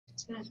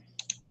I'm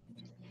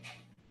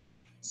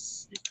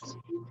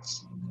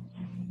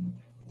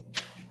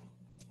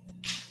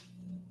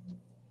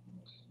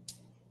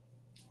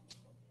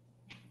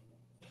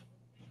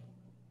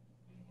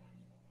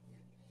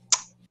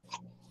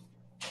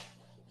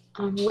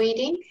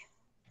waiting.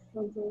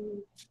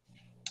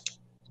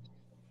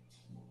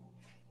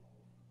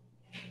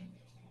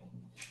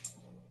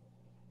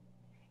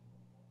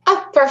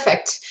 Ah,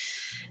 perfect.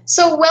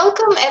 So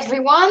welcome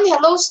everyone.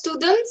 Hello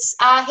students.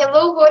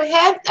 Hello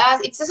Jorge.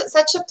 It's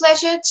such a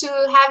pleasure to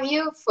have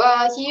you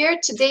here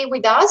today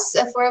with us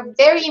for a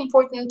very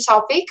important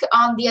topic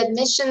on the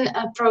admission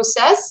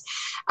process.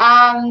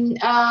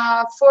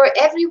 For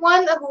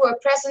everyone who are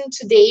present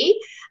today,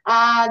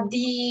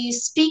 the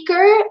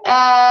speaker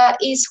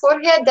is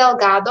Jorge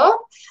Delgado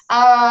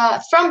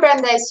from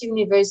Brandeis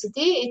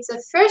University. It's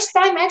the first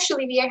time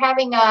actually we are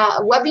having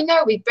a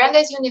webinar with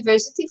Brandeis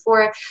University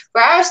for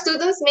our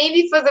students,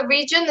 maybe for the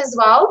region as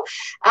well.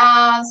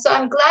 So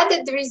I'm glad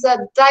that there is a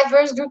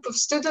diverse group of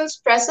students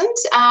present.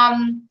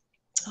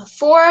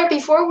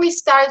 Before we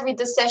start with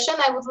the session,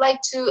 I would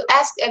like to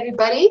ask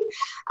everybody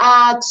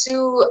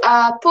to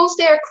post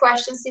their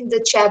questions in the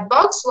chat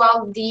box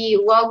while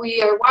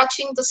we are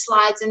watching the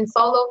slides and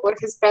follow for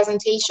his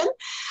presentation,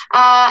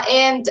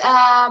 and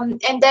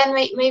then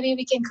maybe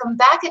we can come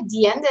back at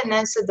the end and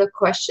answer the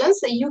questions.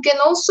 You can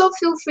also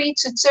feel free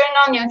to turn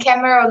on your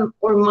camera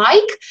or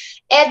mic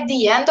at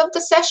the end of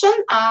the session.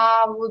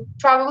 We'll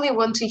probably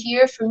want to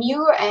hear from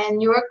you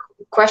and your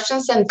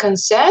questions and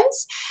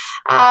concerns,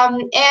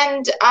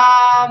 and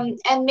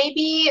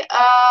maybe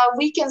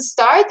we can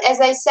start. As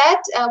I said,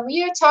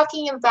 we are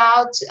talking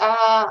about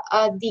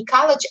the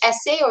college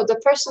essay or the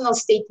personal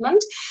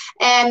statement,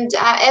 and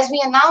as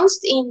we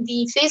announced in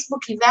the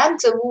Facebook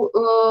event,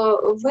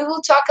 we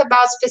will talk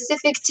about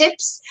specific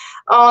tips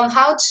on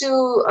how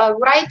to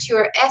write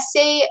your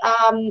essay,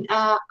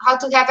 how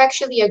to have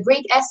actually a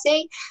great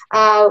essay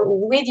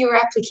with your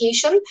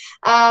application.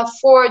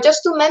 For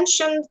just to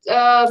mention,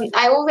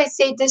 I always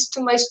say this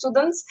to my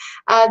students,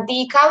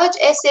 the college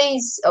essay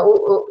is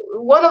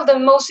one of the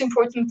most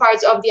important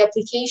parts of the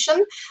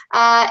application,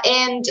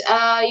 and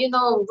you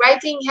know,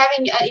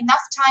 having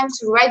enough time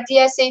to write the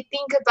essay,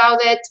 think about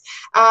it,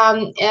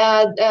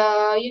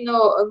 you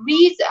know,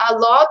 read a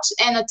lot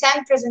and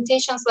attend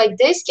presentations like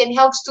this can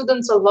help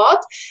students a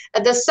lot.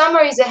 The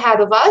summer is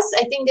ahead of us.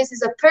 I think this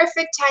is a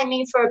perfect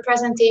timing for a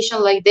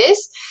presentation like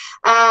this.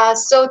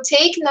 So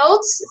take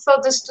notes for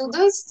the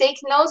students, take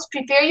notes,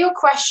 prepare your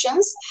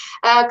questions,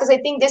 because I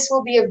think this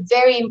will be a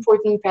very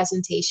important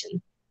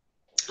presentation.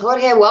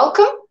 Jorge,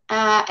 welcome,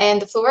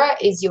 and the floor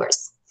is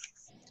yours.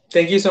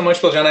 Thank you so much,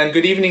 Biljana, and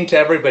good evening to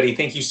everybody.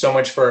 Thank you so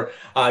much for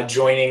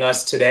joining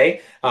us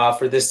today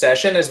for this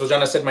session. As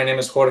Biljana said, my name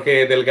is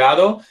Jorge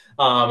Delgado.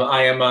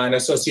 I am an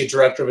Associate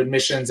Director of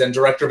Admissions and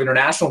Director of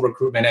International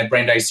Recruitment at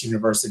Brandeis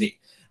University.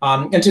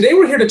 And today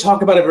we're here to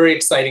talk about a very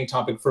exciting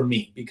topic for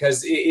me,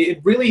 because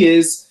it really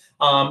is,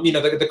 you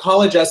know, the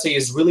college essay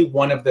is really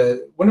one of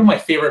my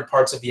favorite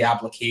parts of the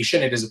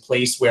application. It is a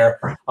place where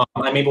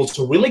I'm able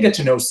to really get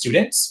to know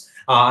students.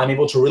 I'm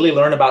able to really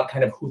learn about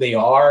kind of who they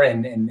are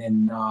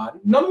and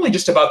not only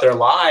just about their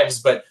lives,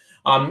 but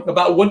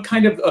about what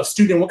kind of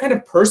student, what kind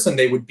of person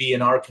they would be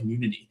in our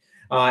community.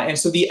 And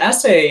so the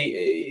essay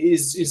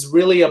is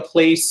really a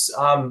place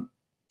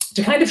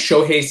to kind of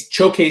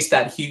showcase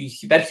that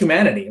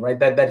humanity, right?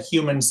 That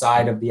human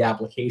side of the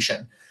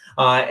application.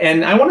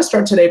 And I want to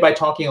start today by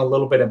talking a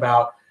little bit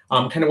about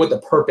kind of what the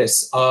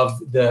purpose of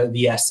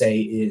the essay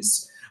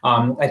is.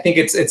 I think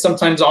it's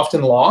sometimes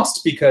often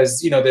lost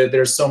because, you know,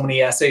 there's so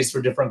many essays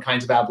for different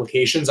kinds of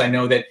applications. I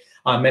know that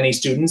many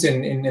students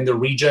in the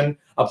region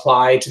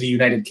apply to the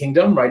United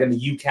Kingdom, right? And the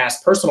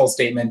UCAS personal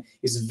statement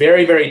is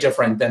very, very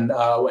different than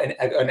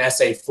an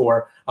essay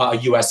for a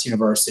US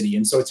university.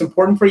 And so it's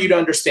important for you to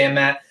understand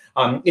that.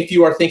 If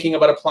you are thinking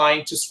about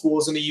applying to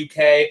schools in the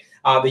UK,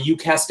 the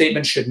UCAS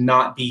statement should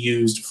not be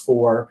used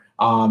for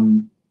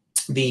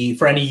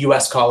any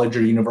US college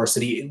or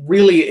university.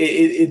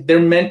 They're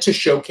meant to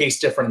showcase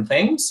different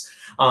things.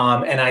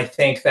 And I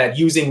think that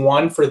using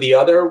one for the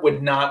other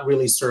would not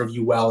really serve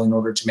you well in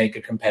order to make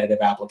a competitive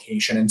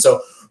application. And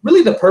so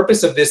really the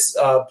purpose of this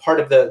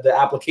part of the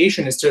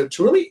application is to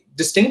really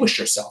distinguish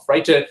yourself,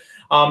 right? To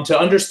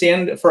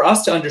understand, for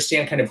us to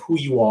understand kind of who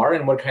you are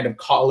and what kind of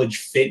college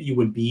fit you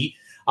would be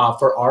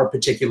for our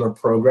particular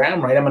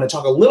program, right? I'm going to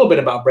talk a little bit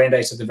about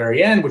Brandeis at the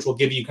very end, which will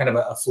give you kind of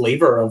a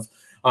flavor of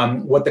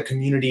what the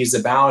community is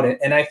about.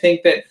 And I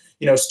think that,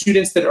 you know,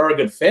 students that are a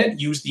good fit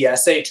use the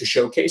essay to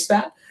showcase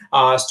that.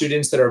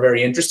 Students that are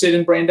very interested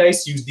in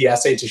Brandeis use the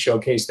essay to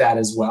showcase that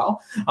as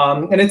well.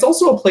 And it's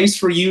also a place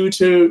for you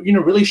to, you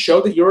know, really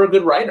show that you're a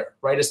good writer,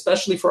 right?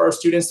 Especially for our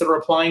students that are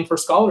applying for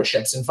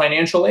scholarships and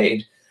financial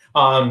aid.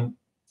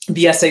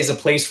 The essay is a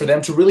place for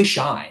them to really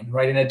shine,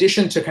 right? In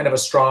addition to kind of a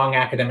strong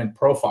academic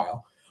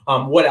profile.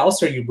 What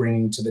else are you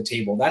bringing to the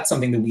table? That's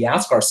something that we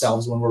ask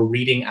ourselves when we're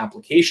reading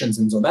applications.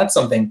 And so that's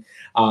something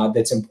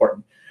that's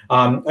important.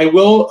 I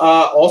will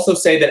also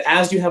say that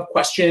as you have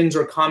questions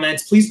or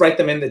comments, please write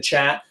them in the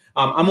chat.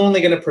 I'm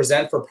only going to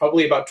present for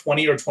probably about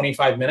 20 or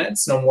 25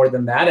 minutes, no more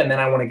than that, and then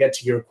I want to get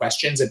to your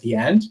questions at the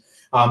end.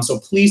 So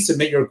please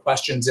submit your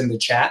questions in the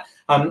chat.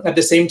 At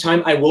the same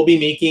time, I will be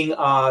making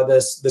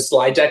the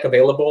slide deck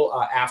available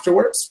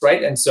afterwards,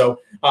 right? And so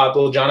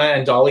Biljana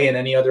and Dolly and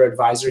any other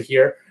advisor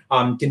here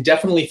can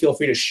definitely feel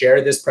free to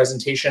share this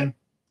presentation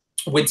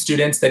with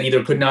students that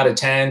either could not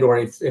attend, or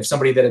if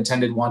somebody that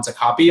attended wants a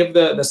copy of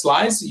the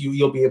slides,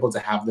 you'll be able to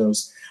have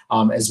those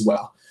as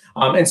well.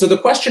 And so the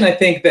question I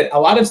think that a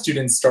lot of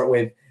students start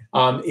with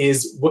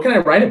is, what can I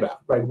write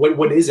about, right?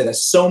 What is it?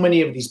 As so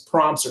many of these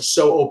prompts are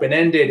so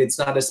open-ended, it's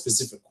not a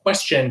specific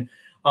question.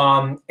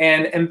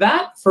 And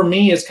that for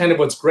me is kind of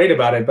what's great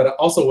about it, but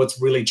also what's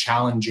really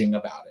challenging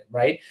about it,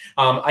 right?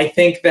 I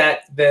think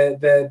that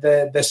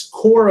the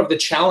core of the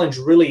challenge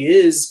really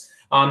is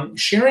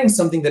sharing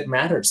something that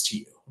matters to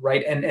you,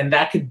 right? And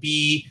that could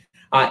be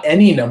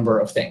any number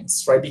of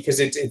things, right? Because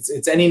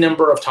it's any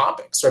number of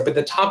topics, right? But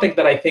the topic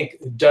that I think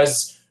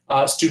does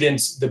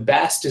students the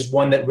best is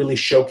one that really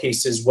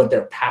showcases what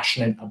they're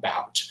passionate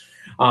about.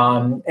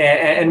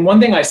 And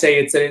one thing I say,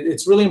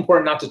 it's really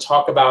important not to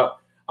talk about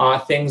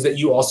things that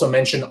you also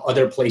mention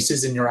other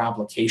places in your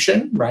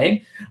application,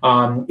 right?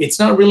 It's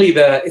not really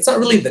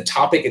the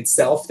topic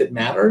itself that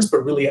matters,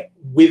 but really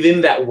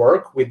within that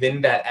work,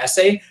 within that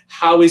essay,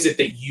 how is it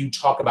that you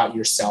talk about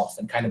yourself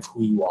and kind of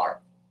who you are?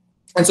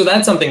 And so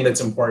that's something that's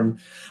important.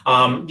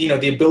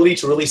 The ability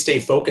to really stay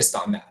focused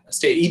on that.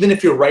 Even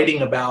if you're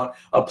writing about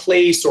a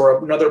place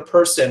or another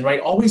person,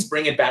 right? Always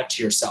bring it back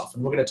to yourself.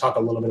 And we're going to talk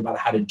a little bit about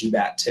how to do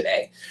that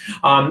today.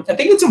 I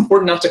think it's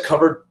important not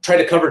to try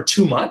to cover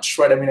too much,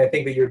 right? I mean, I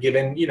think that you're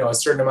given, a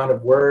certain amount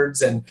of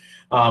words, and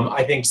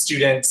I think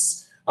students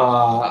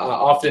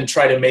often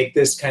try to make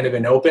this kind of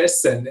an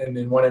opus and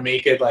then want to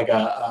make it like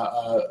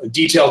a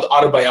detailed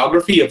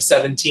autobiography of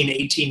 17,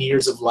 18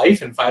 years of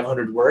life in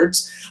 500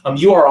 words.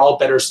 You are all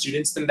better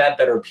students than that,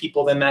 better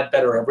people than that,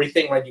 better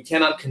everything, right? You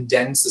cannot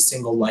condense a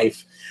single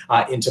life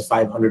into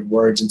 500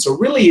 words. And so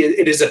really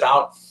it is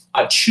about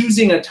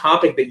choosing a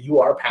topic that you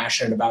are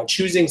passionate about,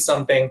 choosing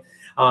something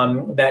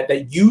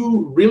that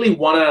you really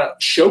want to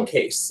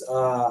showcase,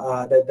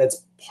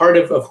 that's part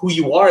of who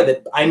you are,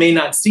 that I may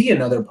not see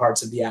in other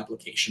parts of the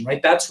application,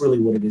 right? That's really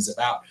what it is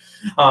about.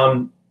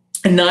 And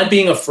not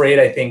being afraid,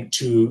 I think,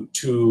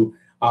 to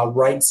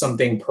write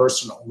something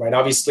personal, right?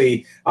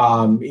 Obviously,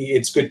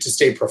 it's good to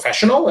stay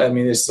professional. I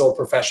mean, it's still a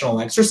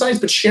professional exercise,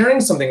 but sharing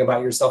something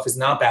about yourself is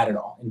not bad at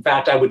all. In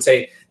fact, I would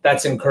say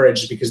that's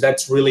encouraged, because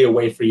that's really a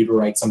way for you to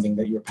write something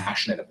that you're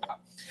passionate about.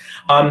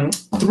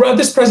 Throughout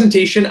this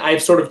presentation,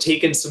 I've sort of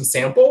taken some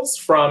samples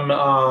from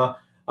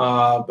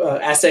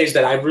essays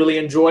that I've really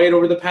enjoyed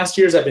over the past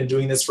years. I've been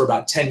doing this for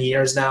about 10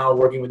 years now,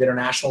 working with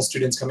international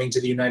students coming to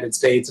the United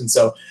States, and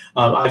so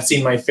I've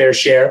seen my fair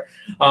share.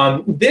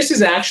 This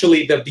is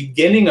actually the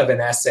beginning of an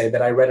essay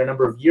that I read a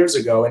number of years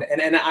ago,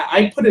 and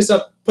I put this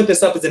up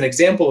as an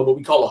example of what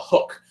we call a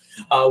hook,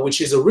 which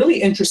is a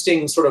really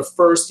interesting sort of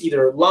first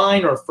either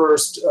line or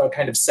first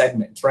kind of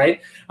segment,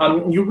 right?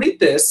 You read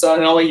this,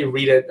 and I'll let you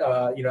read it,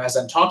 as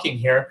I'm talking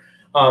here,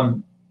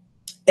 and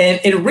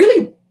it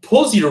really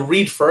pulls you to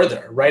read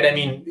further, right? I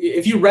mean,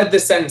 if you read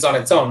this sentence on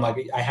its own,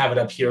 like I have it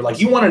up here, like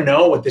you want to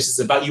know what this is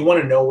about, you want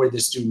to know where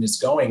the student is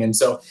going. And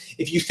so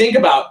if you think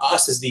about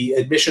us as the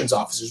admissions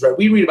officers, right,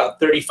 we read about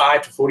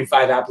 35 to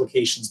 45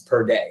 applications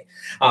per day.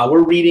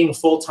 We're reading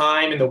full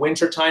time in the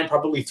winter time,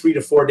 probably 3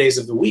 to 4 days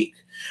of the week.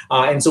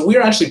 And so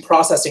we're actually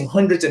processing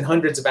hundreds and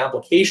hundreds of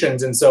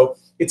applications. And so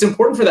it's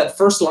important for that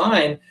first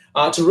line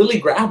to really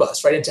grab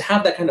us, right? And to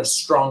have that kind of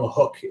strong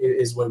hook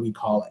is what we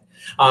call it.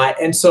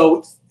 And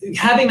so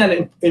having that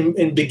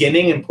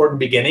important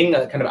beginning,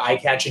 a kind of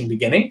eye-catching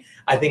beginning,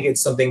 I think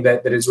it's something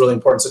that is really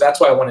important. So that's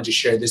why I wanted to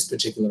share this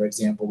particular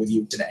example with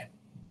you today.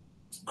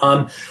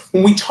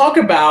 When we talk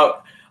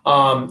about,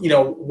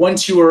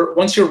 once you're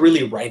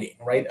really writing,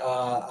 right,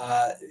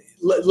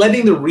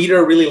 letting the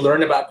reader really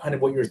learn about kind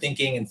of what you're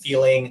thinking and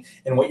feeling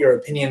and what your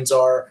opinions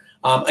are,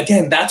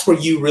 again, that's where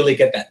you really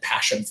get that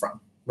passion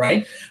from,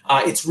 right?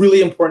 It's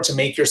really important to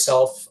make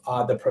yourself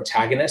the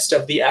protagonist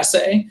of the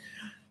essay.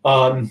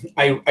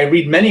 I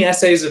read many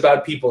essays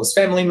about people's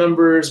family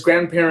members,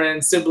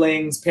 grandparents,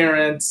 siblings,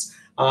 parents,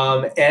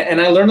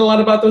 and I learn a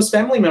lot about those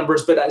family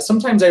members, but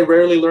sometimes I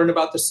rarely learn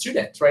about the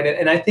student, right?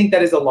 And I think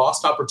that is a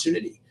lost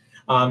opportunity.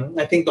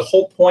 I think the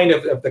whole point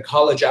of the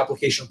college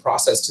application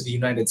process to the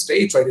United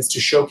States, right, is to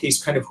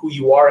showcase kind of who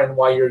you are and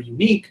why you're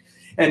unique.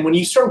 And when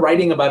you start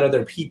writing about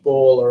other people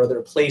or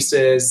other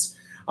places,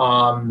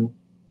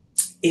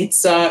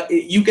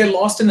 you get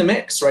lost in the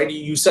mix, right?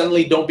 You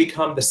suddenly don't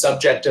become the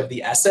subject of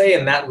the essay,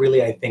 and that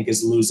really, I think,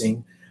 is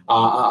losing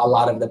a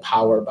lot of the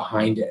power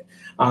behind it.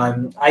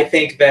 I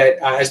think that,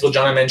 as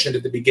Biljana mentioned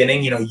at the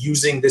beginning,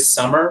 using this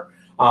summer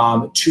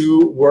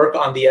to work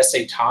on the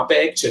essay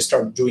topic, to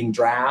start doing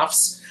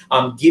drafts,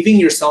 giving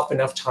yourself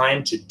enough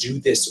time to do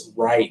this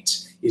right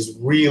is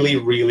really,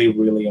 really,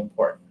 really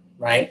important.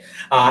 Right,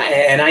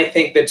 and I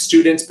think that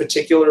students,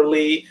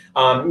 particularly,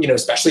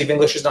 especially if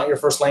English is not your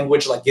first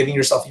language, like giving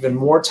yourself even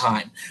more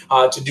time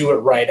to do it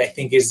right, I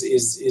think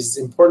is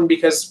important,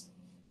 because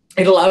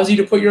it allows you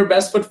to put your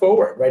best foot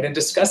forward, right? And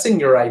discussing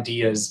your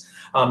ideas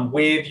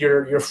with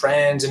your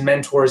friends and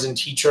mentors and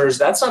teachers,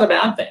 that's not a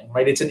bad thing,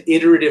 right? It's an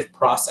iterative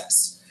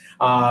process.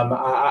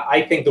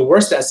 I think the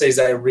worst essays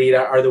I read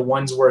are the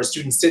ones where a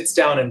student sits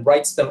down and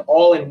writes them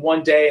all in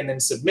one day and then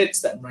submits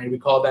them, right? We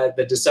call that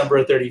the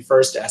December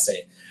 31st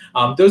essay.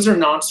 Those are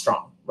not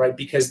strong, right?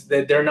 Because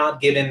they're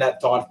not given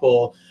that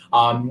thoughtful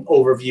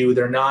overview.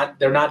 They're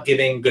not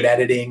giving good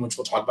editing, which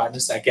we'll talk about in a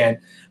second.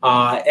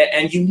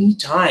 And you need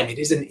time. It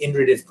is an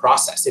iterative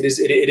process. It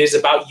is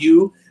about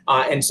you.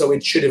 And so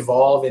it should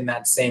evolve in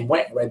that same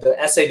way, right? The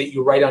essay that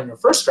you write on your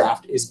first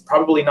draft is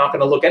probably not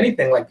going to look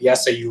anything like the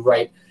essay you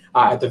write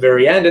at the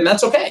very end, and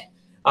that's okay.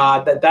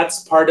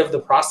 That's part of the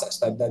process.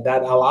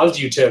 That allows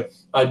you to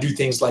do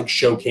things like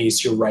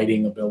showcase your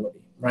writing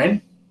ability,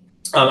 right?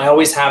 I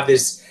always have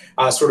this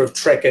sort of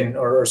trick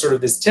or sort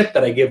of this tip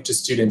that I give to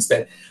students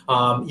that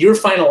your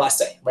final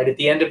essay, right, at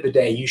the end of the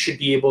day, you should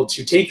be able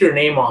to take your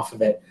name off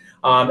of it.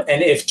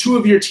 And if two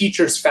of your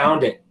teachers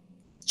found it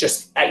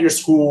just at your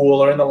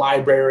school or in the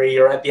library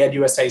or at the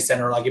EdUSA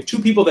Center, like if two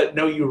people that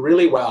know you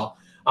really well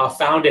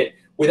found it,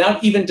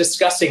 without even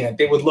discussing it,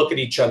 they would look at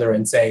each other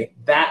and say,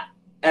 that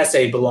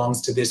essay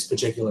belongs to this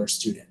particular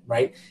student,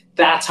 right?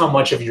 That's how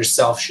much of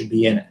yourself should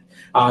be in it.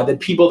 That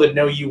people that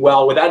know you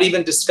well, without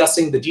even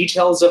discussing the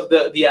details of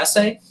the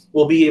essay,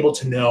 will be able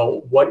to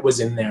know what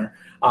was in there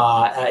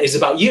is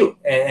about you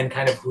and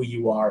kind of who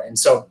you are. And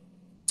so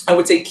I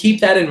would say keep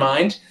that in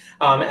mind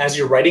as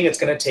you're writing. It's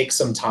going to take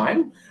some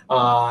time,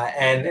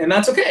 and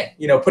that's okay.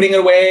 You know, putting it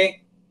away,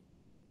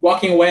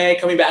 walking away,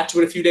 coming back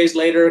to it a few days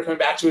later, coming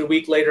back to it a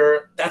week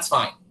later, that's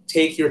fine.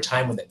 Take your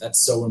time with it. That's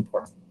so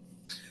important.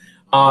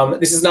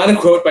 This is not a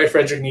quote by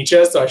Friedrich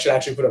Nietzsche, so I should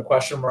actually put a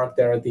question mark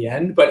there at the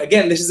end. But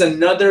again, this is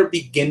another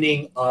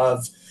beginning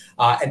of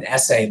an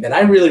essay that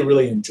I really,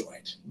 really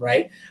enjoyed,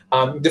 right?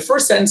 The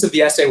first sentence of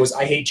the essay was,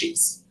 "I hate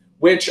cheese,"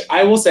 which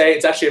I will say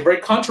it's actually a very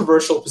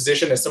controversial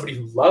position as somebody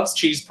who loves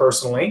cheese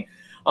personally.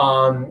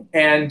 You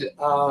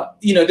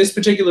know, this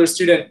particular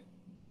student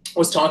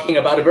was talking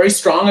about a very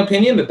strong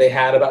opinion that they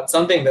had about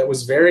something that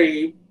was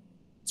very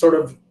sort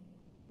of,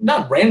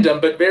 not random,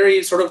 but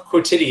very sort of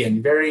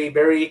quotidian, very,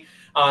 very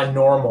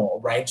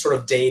normal, right? Sort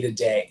of day to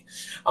day.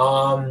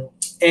 And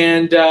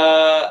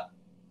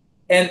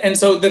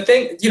so the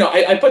thing, you know,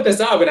 I put this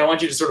up and I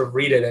want you to sort of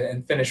read it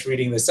and finish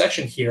reading this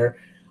section here.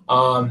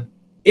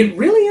 It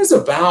really is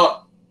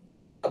about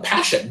a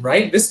passion,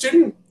 right? This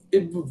student,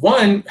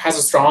 one, has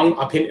a strong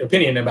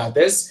opinion about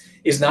this,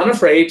 is not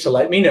afraid to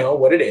let me know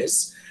what it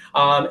is.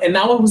 And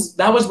that was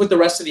what the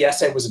rest of the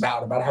essay was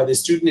about how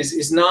this student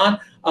is not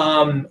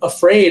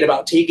afraid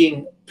about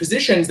taking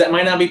positions that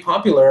might not be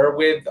popular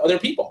with other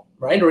people,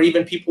 right? Or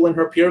even people in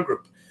her peer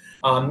group.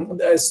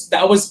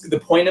 That was the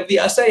point of the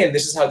essay, and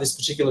this is how this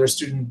particular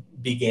student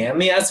began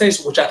the essay,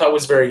 which I thought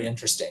was very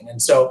interesting.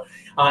 And so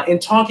in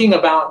talking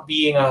about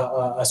being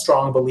a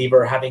strong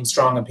believer, having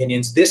strong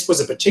opinions, this was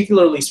a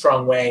particularly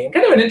strong way, and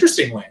kind of an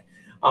interesting way,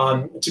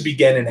 to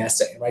begin an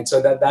essay, right?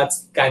 So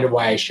that's kind of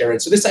why I share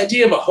it. So this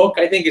idea of a hook,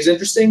 I think, is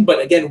interesting, but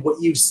again,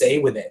 what you say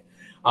with it,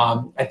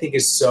 I think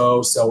is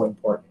so, so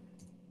important.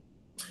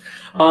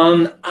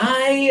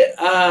 I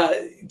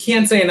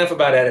can't say enough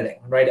about editing,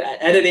 right?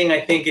 Editing,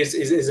 I think,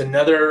 is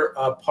another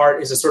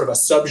part, is a sort of a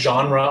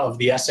subgenre of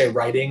the essay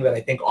writing that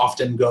I think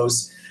often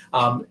goes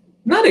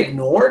not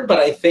ignored, but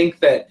I think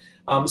that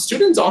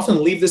students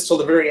often leave this till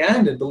the very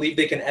end and believe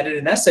they can edit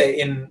an essay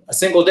in a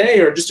single day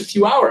or just a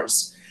few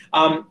hours.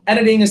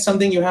 Editing is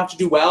something you have to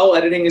do well.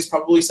 Editing is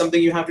probably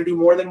something you have to do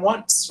more than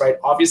once, right?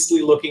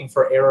 Obviously looking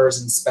for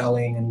errors in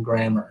spelling and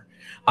grammar.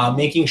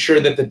 Making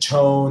sure that the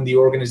tone, the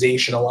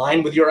organization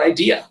align with your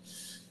idea.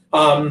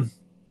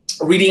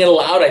 Reading it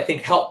aloud, I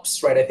think,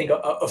 helps, right? I think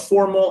a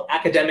formal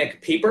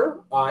academic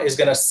paper is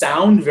going to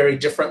sound very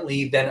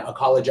differently than a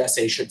college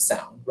essay should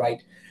sound,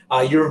 right?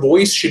 Your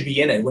voice should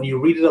be in it. When you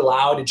read it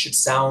aloud, it should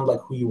sound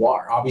like who you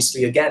are.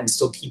 Obviously, again,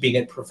 still keeping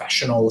it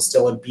professional,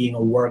 still it being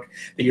a work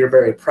that you're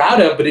very proud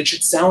of, but it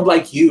should sound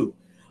like you.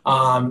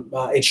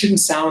 It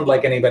shouldn't sound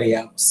like anybody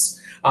else.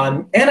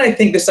 And I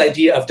think this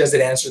idea of, does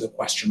it answer the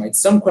question, right?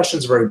 Some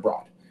questions are very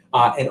broad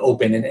and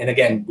open. And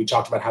again, we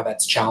talked about how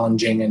that's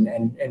challenging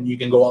and you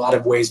can go a lot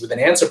of ways with an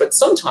answer, but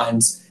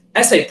sometimes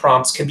essay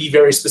prompts can be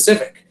very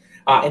specific.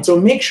 And so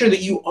make sure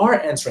that you are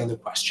answering the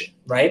question,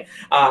 right?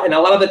 And a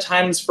lot of the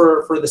times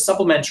for the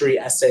supplementary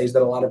essays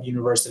that a lot of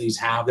universities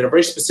have, that are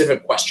very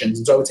specific questions.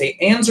 And so I would say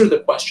answer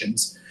the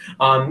questions.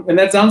 And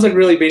that sounds like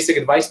really basic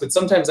advice, but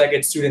sometimes I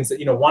get students that,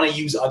 you know, want to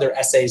use other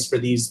essays for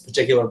these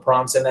particular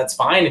prompts, and that's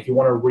fine if you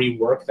want to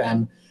rework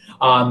them.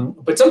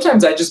 But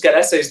sometimes I just get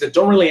essays that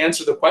don't really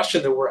answer the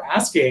question that we're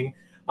asking.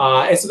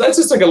 And so that's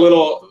just like a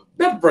little,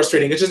 not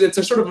frustrating, it's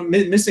a sort of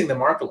missing the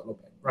mark a little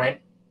bit, right?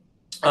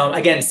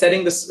 Again,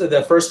 setting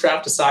the first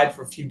draft aside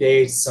for a few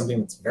days is something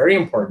that's very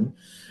important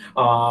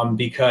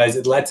because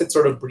it lets it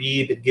sort of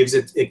breathe. It gives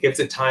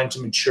it time to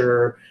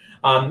mature.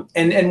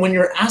 And when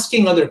you're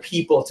asking other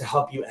people to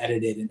help you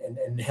edit it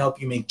and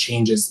help you make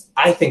changes,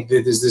 I think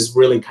that this is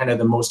really kind of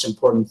the most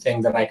important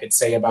thing that I could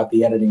say about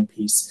the editing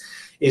piece,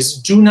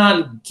 is do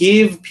not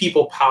give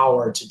people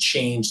power to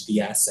change the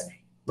essay.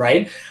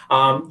 Right?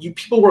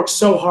 People work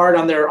so hard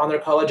on their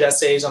college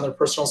essays, on their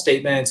personal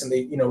statements, and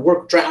they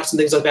work drafts and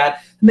things like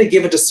that, and they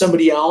give it to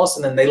somebody else,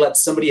 and then they let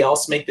somebody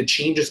else make the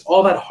changes.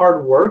 All that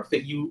hard work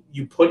that you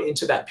put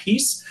into that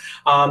piece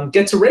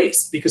gets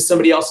erased because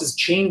somebody else is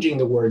changing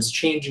the words,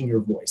 changing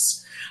your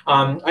voice.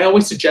 I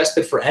always suggest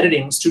that for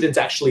editing, students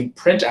actually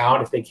print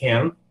out, if they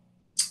can,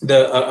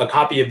 a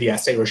copy of the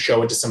essay or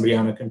show it to somebody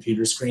on a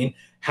computer screen,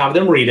 have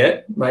them read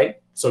it, right?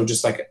 So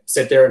just like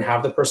sit there and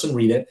have the person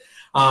read it.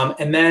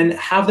 And then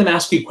have them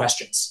ask you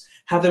questions.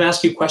 Have them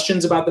ask you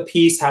questions about the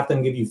piece, have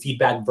them give you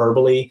feedback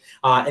verbally,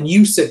 and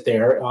you sit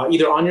there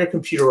either on your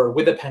computer or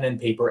with a pen and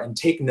paper and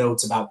take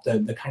notes about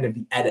the kind of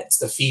the edits,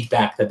 the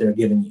feedback that they're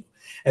giving you.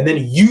 And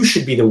then you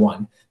should be the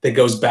one that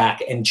goes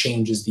back and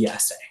changes the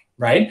essay,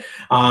 right?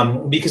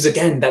 Because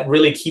again, that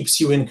really keeps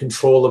you in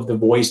control of the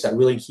voice, that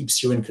really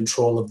keeps you in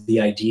control of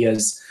the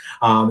ideas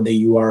that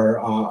you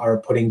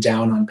are putting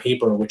down on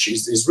paper, which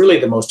is really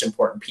the most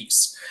important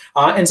piece.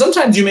 And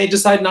sometimes you may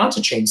decide not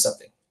to change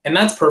something, and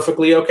that's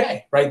perfectly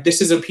okay, right? This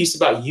is a piece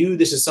about you.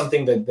 This is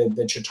something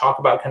that should talk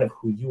about kind of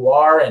who you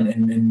are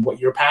and what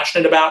you're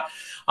passionate about.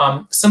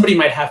 Somebody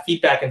might have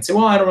feedback and say,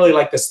 well, I don't really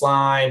like this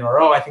line,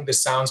 or, oh, I think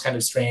this sounds kind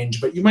of strange,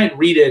 but you might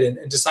read it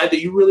and decide that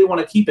you really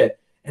want to keep it.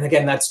 And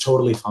again, that's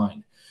totally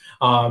fine.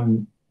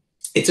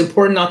 It's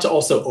important not to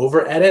also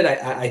over edit.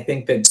 I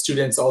think that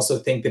students also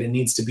think that it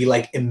needs to be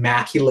like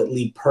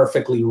immaculately,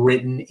 perfectly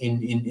written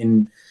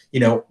in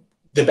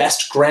the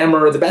best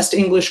grammar, the best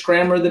English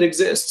grammar that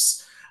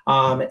exists.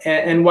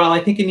 And while I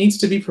think it needs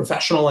to be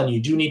professional and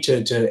you do need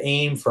to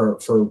aim for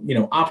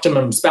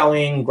optimum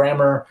spelling,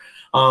 grammar,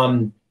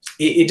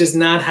 it does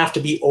not have to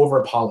be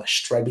over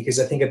polished, right? Because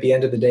I think at the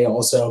end of the day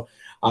also,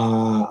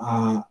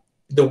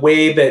 the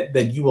way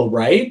that you will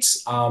write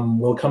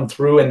will come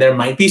through, and there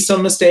might be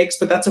some mistakes,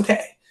 but that's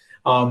okay.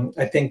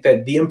 I think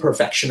that the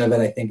imperfection of it,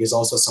 I think, is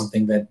also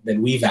something that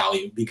we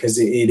value, because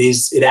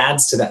it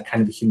adds to that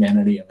kind of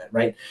humanity of it,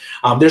 right?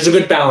 There's a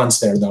good balance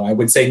there, though. I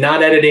would say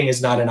not editing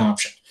is not an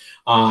option,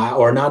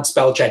 or not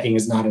spell checking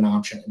is not an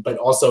option, but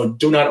also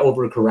do not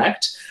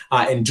overcorrect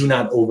and do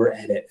not over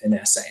edit an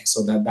essay.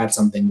 So that's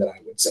something that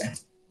I would say.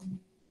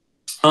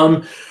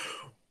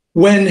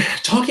 When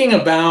talking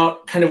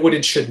about kind of what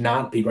it should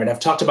not be, right?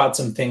 I've talked about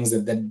some things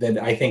that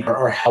I think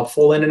are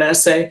helpful in an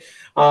essay.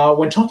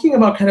 When talking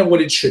about kind of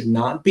what it should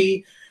not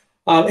be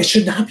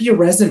a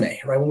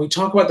resume, right? When we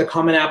talk about the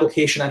common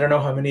application, I don't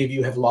know how many of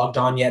you have logged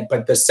on yet,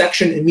 but the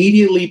section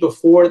immediately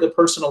before the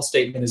personal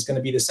statement is going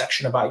to be the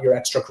section about your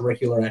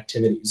extracurricular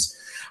activities.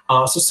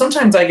 So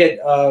sometimes I get,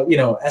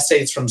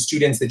 essays from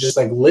students that just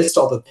like list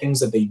all the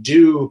things that they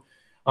do.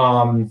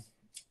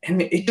 And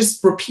it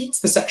just repeats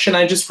the section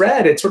I just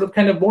read. It's sort of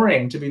kind of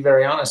boring, to be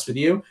very honest with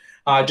you,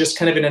 just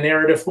kind of in a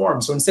narrative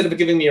form. So instead of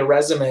giving me a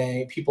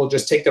resume, people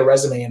just take their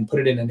resume and put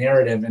it in a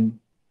narrative, and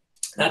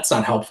that's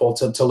not helpful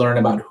to learn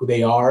about who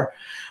they are.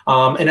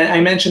 And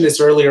I mentioned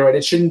this earlier, right?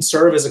 It shouldn't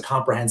serve as a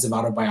comprehensive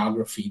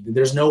autobiography.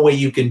 There's no way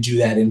you can do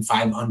that in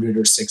 500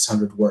 or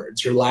 600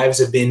 words. Your lives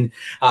have been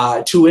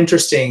too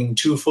interesting,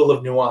 too full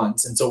of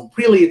nuance. And so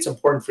really it's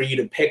important for you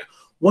to pick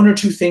one or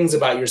two things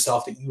about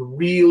yourself that you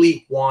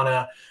really want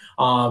to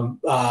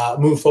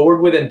move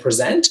forward with and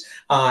present,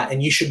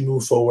 and you should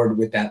move forward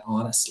with that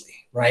honestly,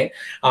 right?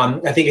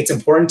 I think it's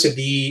important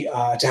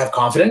to have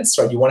confidence,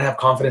 right? You want to have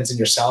confidence in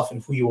yourself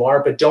and who you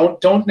are, but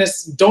don't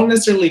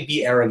necessarily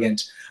be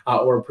arrogant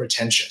or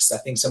pretentious. I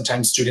think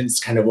sometimes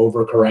students kind of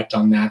overcorrect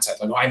on that side,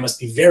 like, oh, I must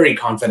be very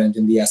confident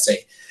in the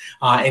essay,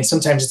 and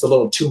sometimes it's a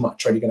little too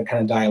much, right? You got to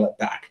kind of dial it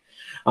back.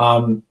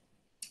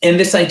 And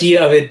this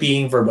idea of it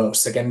being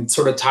verbose, again,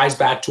 sort of ties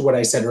back to what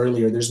I said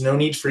earlier. There's no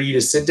need for you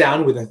to sit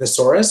down with a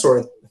thesaurus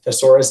or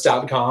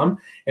thesaurus.com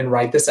and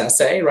write this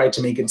essay, right,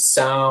 to make it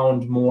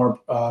sound more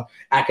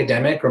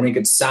academic or make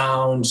it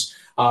sound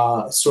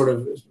sort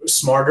of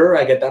smarter.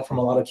 I get that from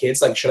a lot of kids,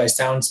 like, should I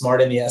sound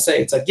smart in the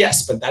essay? It's like,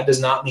 yes, but that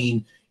does not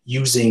mean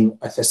using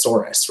a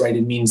thesaurus, right?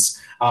 It means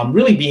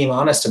really being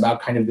honest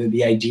about kind of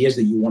the ideas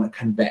that you want to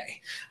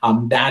convey.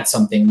 That's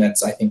something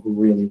that's, I think,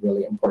 really,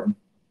 really important.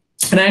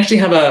 And I actually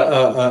have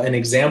an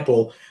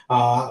example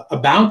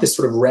about this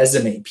sort of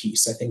resume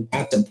piece. I think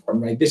that's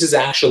important, right? This is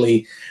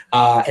actually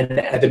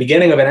at the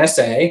beginning of an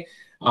essay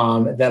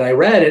that I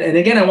read. And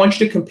again, I want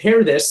you to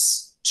compare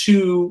this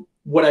to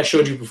what I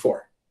showed you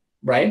before,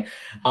 right?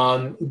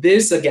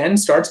 This, again,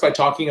 starts by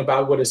talking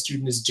about what a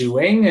student is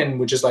doing, and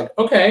which is like,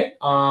 okay,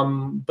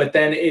 but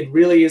then it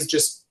really is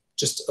just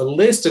a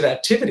list of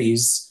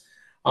activities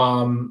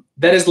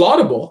that is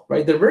laudable,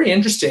 right? They're very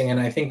interesting, and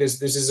I think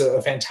this is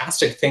a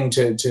fantastic thing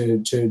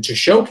to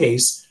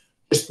showcase,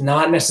 just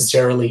not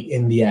necessarily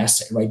in the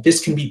essay, right?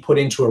 This can be put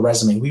into a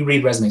resume. We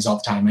read resumes all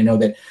the time. I know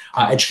that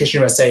Education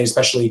USA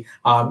especially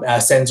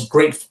sends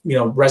great,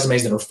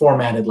 resumes that are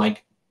formatted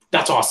like,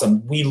 that's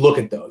awesome. We look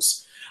at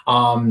those.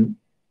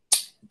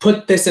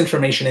 Put this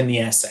information in the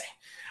essay.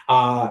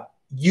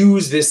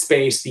 use this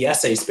space, the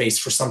essay space,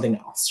 for something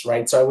else,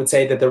 right? So I would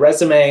say that the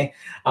resume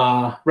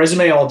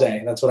all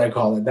day, that's what I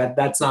call it.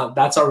 That's not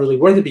really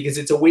worth it, because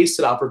it's a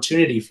wasted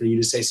opportunity for you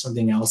to say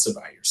something else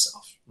about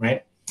yourself,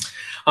 right?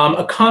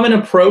 A common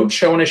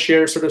approach, I want to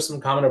share sort of some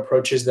common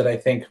approaches that I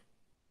think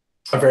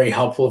are very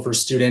helpful for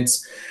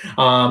students.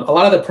 A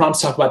lot of the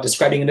prompts talk about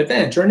describing an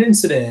event or an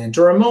incident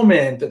or a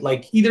moment that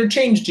like either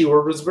changed you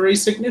or was very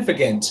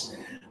significant.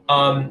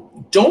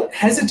 Don't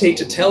hesitate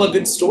to tell a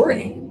good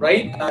story,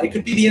 right? It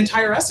could be the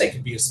entire essay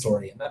could be a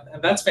story,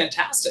 and that's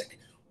fantastic.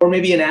 Or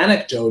maybe an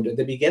anecdote at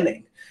the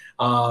beginning.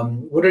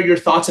 What are your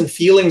thoughts and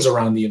feelings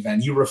around the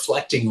event? You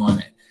reflecting on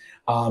it.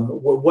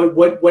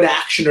 What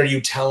action are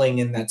you telling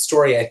in that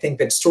story? I think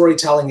that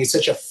storytelling is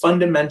such a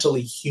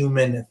fundamentally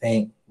human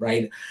thing,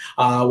 right?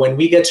 When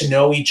we get to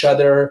know each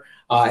other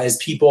as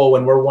people,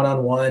 when we're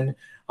one-on-one,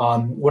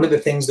 one of the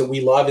things that we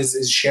love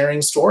is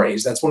sharing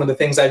stories. That's one of the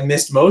things I've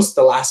missed most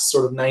the last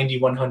sort of 90,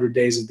 100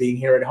 days of being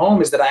here at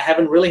home, is that I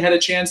haven't really had a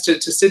chance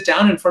to sit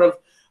down in front of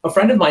a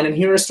friend of mine and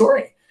hear a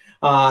story.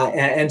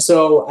 And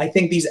so I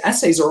think these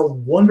essays are a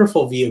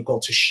wonderful vehicle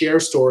to share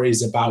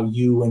stories about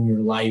you and your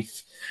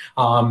life.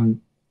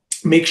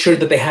 Make sure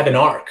that they have an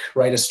arc,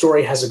 right? A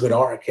story has a good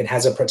arc. It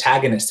has a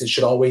protagonist. It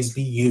should always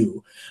be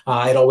you.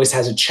 It always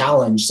has a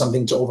challenge,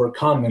 something to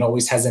overcome. It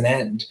always has an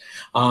end.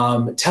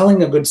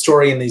 Telling a good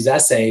story in these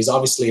essays,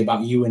 obviously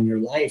about you and your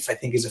life, I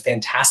think is a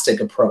fantastic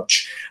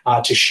approach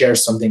to share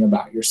something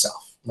about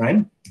yourself,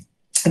 right?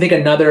 I think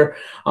another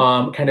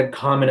kind of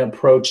common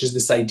approach is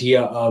this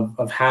idea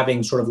of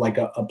having sort of like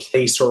a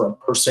place or a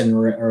person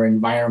or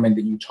environment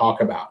that you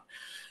talk about.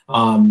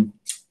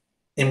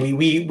 And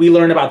we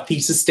learn about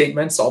thesis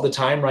statements all the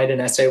time, right, in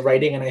essay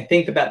writing. And I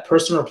think that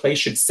person or place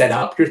should set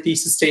up your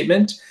thesis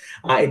statement.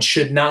 It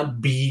should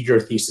not be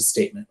your thesis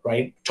statement,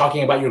 right?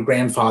 Talking about your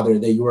grandfather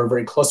that you were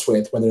very close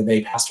with, whether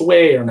they passed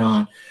away or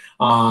not,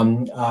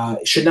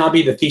 should not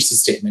be the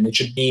thesis statement. It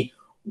should be,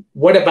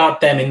 what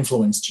about them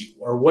influenced you?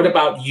 Or what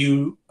about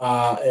you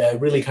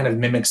really kind of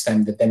mimics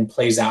them that then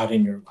plays out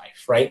in your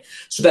life, right?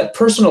 So that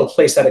personal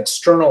place, that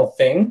external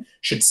thing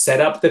should set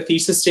up the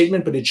thesis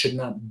statement, but it should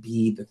not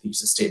be the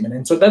thesis statement.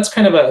 And so that's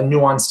kind of a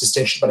nuanced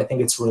distinction, but I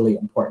think it's really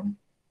important.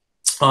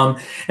 And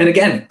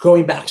again,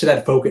 going back to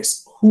that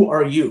focus, who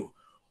are you?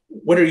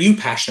 What are you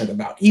passionate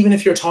about? Even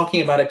if you're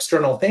talking about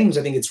external things,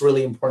 I think it's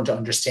really important to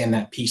understand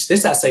that piece.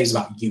 This essay is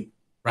about you.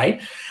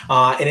 Right,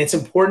 and it's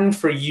important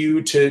for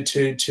you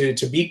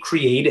to be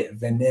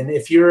creative, and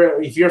if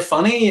you're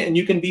funny and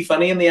you can be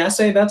funny in the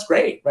essay, that's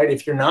great, right?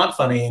 If you're not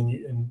funny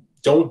and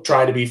don't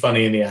try to be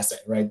funny in the essay,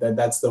 right?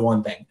 That's the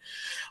one thing.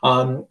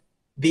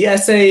 The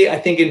essay, I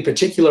think in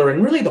particular,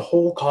 and really the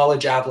whole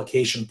college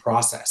application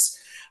process,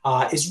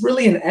 is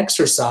really an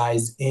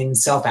exercise in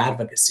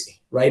self-advocacy,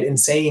 right? In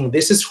saying,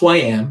 this is who I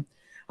am,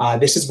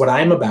 this is what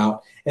I'm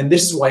about, and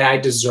this is why I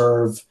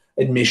deserve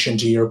admission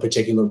to your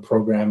particular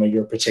program or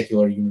your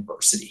particular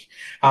university.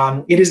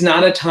 It is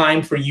not a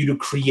time for you to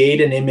create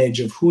an image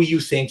of who you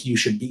think you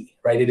should be,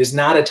 right? It is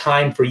not a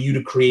time for you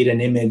to create an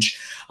image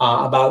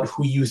about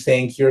who you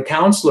think your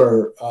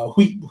counselor,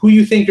 who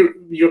you think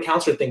your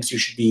counselor thinks you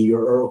should be,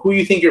 or who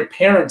you think your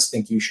parents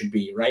think you should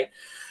be, right?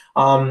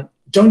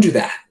 Don't do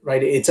that,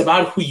 right? It's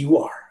about who you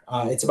are.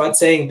 It's about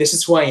saying, this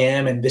is who I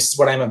am and this is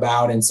what I'm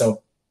about. And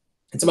so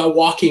it's about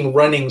walking,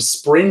 running,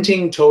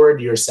 sprinting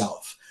toward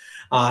yourself.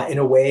 In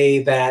a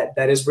way that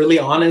is really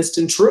honest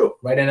and true,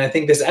 right? And I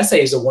think this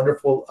essay is a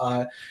wonderful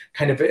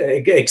kind of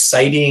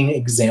exciting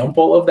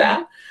example of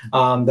that,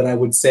 that I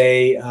would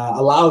say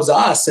allows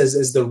us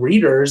as the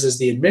readers, as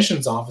the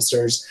admissions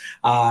officers,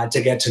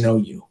 to get to know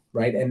you,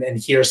 right? And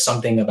hear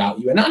something about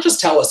you, and not just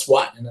tell us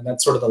what, and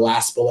that's sort of the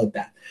last bullet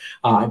that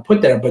I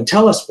put there, but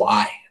tell us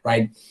why,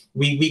 right?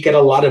 We get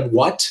a lot of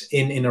what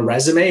in a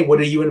resume. What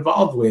are you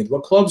involved with?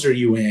 What clubs are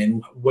you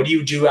in? What do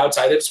you do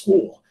outside of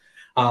school?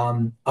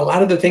 A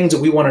lot of the things that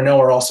we want to know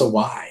are also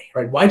why,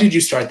 right? Why did you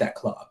start that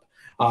club?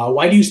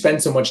 Why do you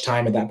spend so much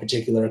time at that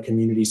particular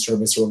community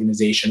service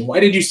organization? Why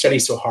did you study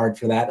so hard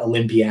for that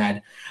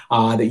Olympiad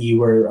that you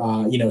were,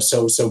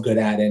 so good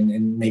at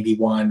and maybe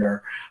won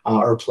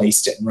or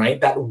placed in, right?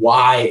 That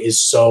why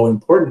is so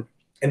important.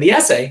 And the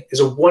essay is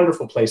a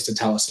wonderful place to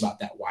tell us about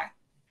that why.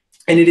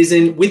 And it is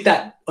with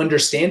that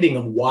understanding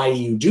of why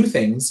you do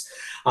things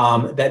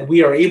that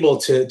we are able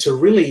to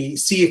really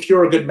see if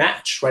you're a good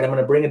match, right? I'm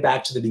going to bring it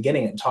back to the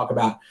beginning and talk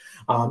about,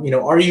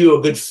 are you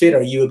a good fit?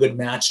 Are you a good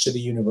match to the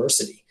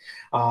university?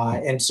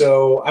 And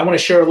so I want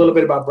to share a little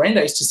bit about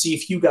Brandeis to see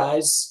if you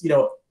guys,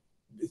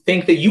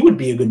 think that you would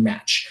be a good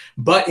match.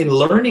 But in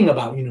learning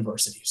about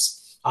universities,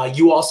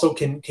 you also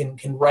can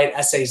write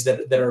essays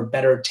that are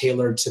better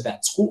tailored to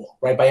that school,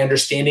 right? By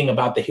understanding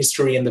about the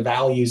history and the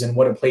values and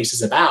what a place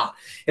is about,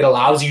 it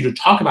allows you to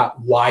talk about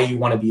why you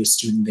want to be a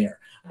student there,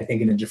 I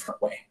think, in a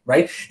different way,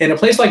 right? And a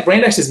place like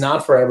Brandeis is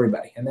not for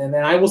everybody. And then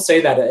I will say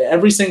that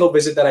every single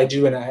visit that I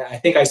do, and I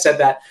think I said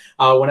that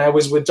when I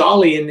was with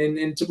Dolly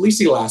in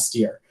Tbilisi last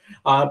year,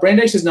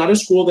 Brandeis is not a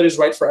school that is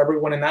right for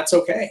everyone, and that's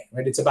okay,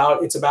 right? It's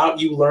about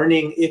you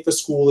learning if a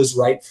school is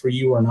right for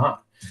you or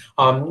not.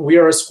 We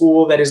are a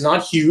school that is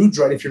not huge,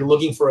 right? If you're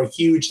looking for a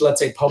huge, let's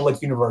say,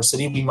 public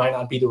university, we might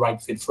not be the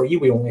right fit for you.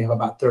 We only have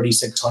about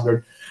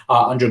 3,600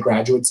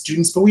 undergraduate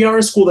students, but we are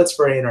a school that's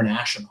very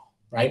international.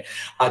 Right,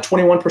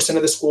 21%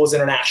 of the school is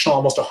international,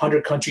 almost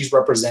 100 countries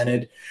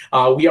represented.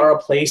 We are a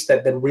place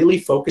that really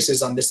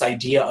focuses on this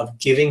idea of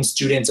giving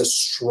students a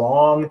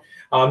strong,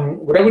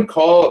 what I would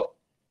call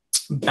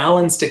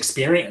balanced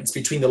experience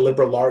between the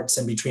liberal arts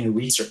and between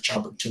research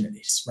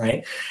opportunities,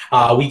 right?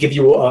 We give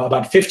you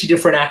about 50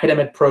 different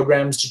academic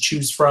programs to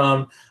choose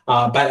from,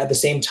 but at the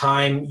same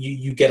time,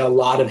 you get a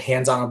lot of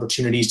hands-on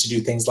opportunities to do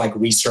things like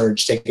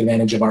research, take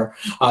advantage of our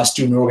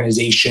student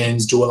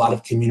organizations, do a lot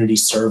of community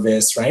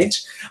service, right?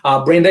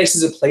 Brandeis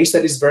is a place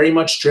that is very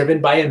much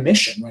driven by a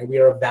mission, right? We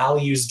are a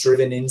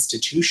values-driven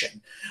institution.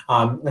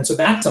 And so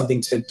that's something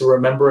to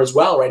remember as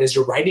well, right? As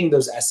you're writing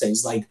those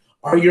essays, like,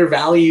 are your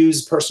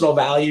values, personal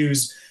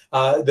values,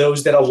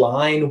 those that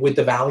align with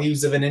the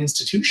values of an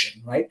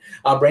institution, right?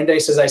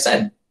 Brandeis, as I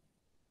said,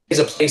 is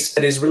a place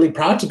that is really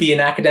proud to be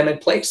an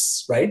academic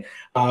place, right?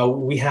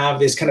 We have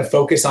this kind of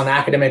focus on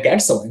academic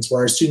excellence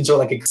where our students are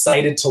like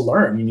excited to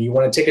learn. You know, you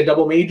want to take a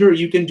double major,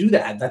 you can do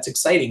that. That's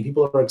exciting.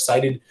 People are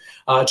excited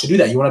to do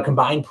that. You want to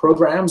combine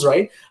programs,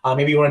 right?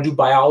 Maybe you want to do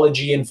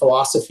biology and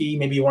philosophy.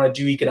 Maybe you want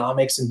to do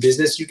economics and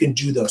business. You can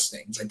do those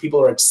things, right? People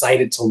are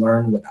excited to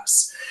learn with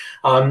us.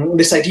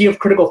 This idea of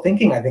critical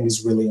thinking, I think,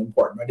 is really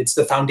important, right? It's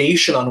the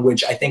foundation on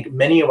which I think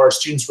many of our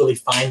students really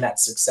find that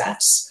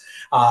success.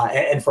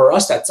 And for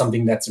us, that's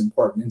something that's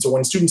important. And so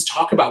when students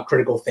talk about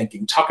critical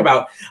thinking, talk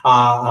about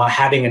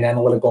having an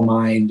analytical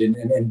mind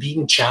and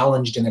being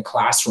challenged in a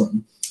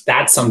classroom,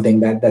 that's something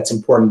that's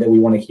important that we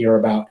want to hear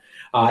about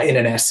in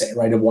an essay,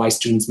 right, of why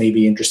students may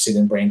be interested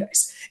in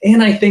Brandeis.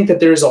 And I think that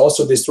there's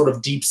also this sort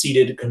of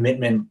deep-seated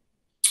commitment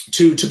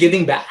to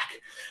giving back.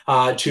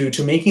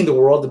 To making the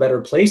world a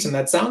better place. And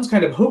that sounds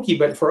kind of hokey,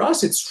 but for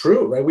us, it's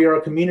true, right? We are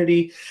a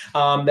community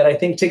that I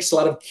think takes a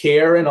lot of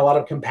care and a lot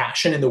of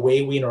compassion in the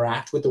way we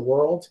interact with the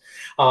world.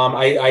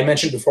 I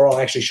mentioned before, I'll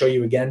actually show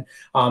you again,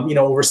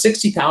 over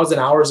 60,000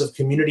 hours of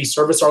community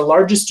service. Our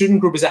largest student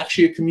group is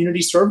actually a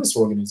community service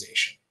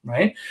organization.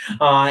 Right.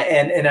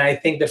 And I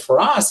think that for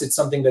us, it's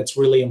something that's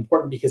really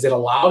important because it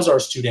allows our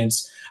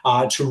students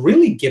to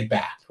really give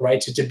back,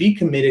 right? To be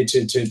committed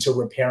to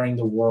repairing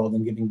the world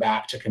and giving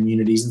back to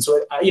communities. And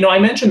so, I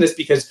mentioned this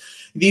because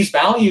these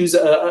values,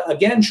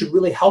 again, should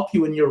really help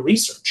you in your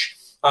research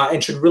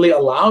and should really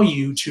allow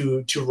you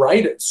to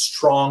write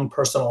strong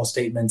personal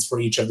statements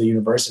for each of the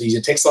universities.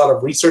 It takes a lot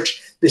of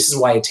research. This is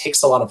why it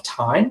takes a lot of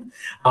time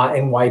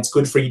and why it's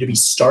good for you to be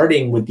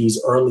starting with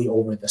these early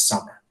over the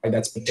summer. Right?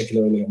 That's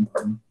particularly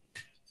important.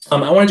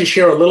 I wanted to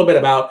share a little bit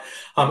about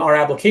our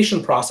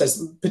application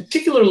process,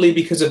 particularly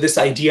because of this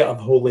idea of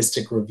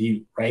holistic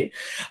review, right?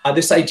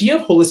 This idea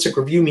of holistic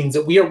review means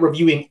that we are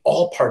reviewing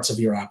all parts of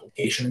your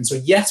application. And so,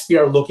 yes, we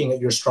are looking at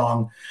your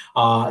strong,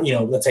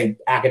 let's say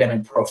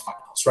academic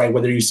profiles, right?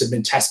 Whether you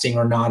submit testing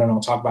or not, and I'll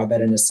talk about that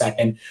in a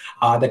second,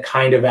 the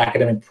kind of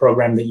academic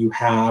program that you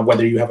have,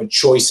 whether you have a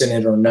choice in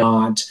it or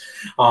not.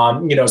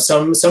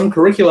 Some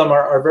curriculum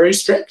are very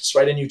strict,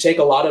 right? And you take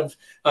a lot of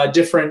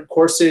different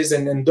courses,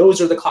 and those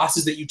are the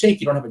classes that you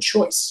take. You don't have a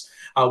choice.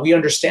 We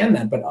understand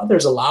that, but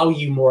others allow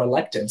you more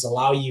electives,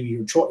 allow you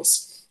your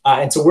choice.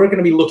 And so we're going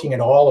to be looking at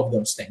all of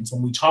those things.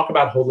 When we talk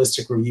about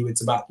holistic review,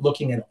 it's about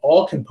looking at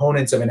all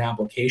components of an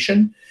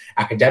application,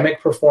 academic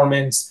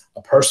performance,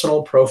 a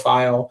personal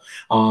profile.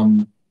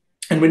 And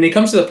when it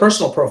comes to the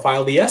personal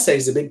profile, the essay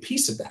is a big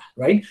piece of that,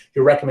 right?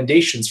 Your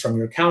recommendations from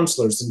your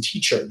counselors and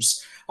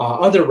teachers,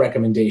 other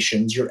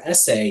recommendations, your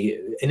essay,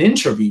 an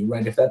interview,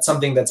 right? If that's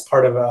something that's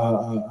part of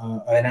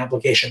an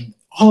application,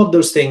 all of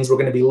those things we're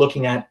going to be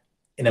looking at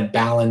in a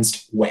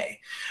balanced way,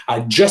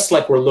 just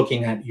like we're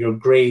looking at your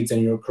grades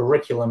and your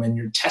curriculum and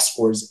your test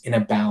scores in a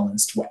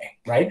balanced way,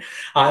 right?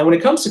 And when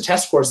it comes to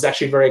test scores, it's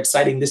actually very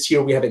exciting. This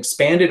year, we have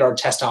expanded our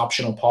test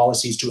optional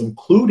policies to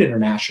include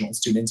international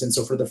students. And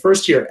so for the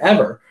first year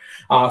ever,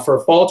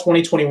 for fall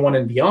 2021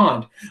 and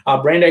beyond,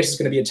 Brandeis is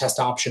going to be a test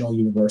optional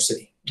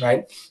university,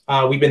 right?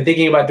 We've been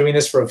thinking about doing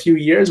this for a few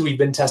years. We've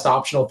been test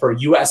optional for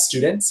US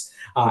students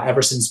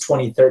ever since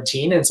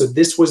 2013. And so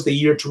this was the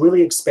year to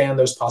really expand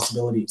those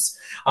possibilities.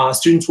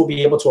 Students will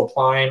be able to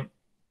apply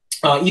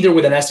either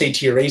with an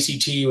SAT or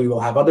ACT. We will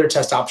have other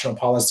test optional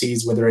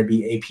policies, whether it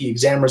be AP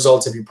exam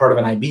results. If you're part of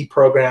an IB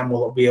program,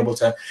 we'll be able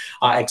to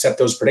accept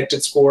those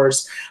predicted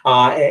scores.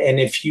 And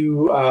if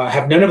you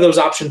have none of those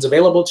options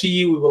available to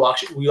you,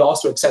 we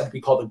also accept what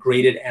we call the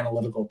graded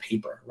analytical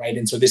paper, right?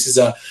 And so this is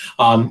a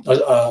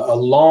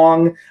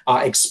long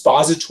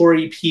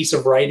expository piece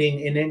of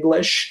writing in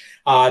English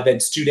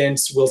that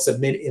students will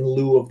submit in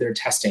lieu of their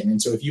testing. And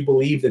so if you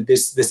believe that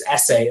this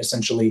essay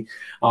essentially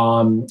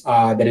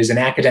that is an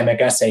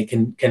academic essay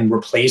can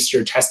replace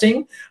your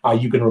testing,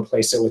 you can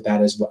replace it with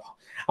that as well.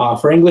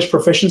 For English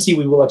proficiency,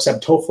 we will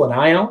accept TOEFL and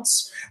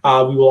IELTS.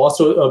 We will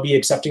also be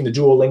accepting the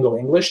Duolingo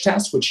English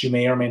test, which you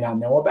may or may not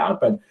know about,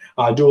 but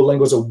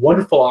Duolingo is a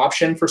wonderful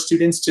option for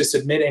students to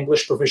submit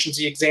English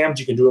proficiency exams.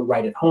 You can do it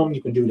right at home.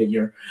 You can do it at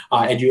your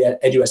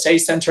EduSA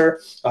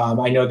center.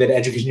 I know that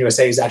Education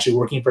USA is actually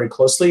working very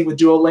closely with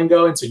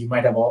Duolingo, and so you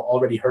might have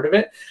already heard of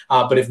it.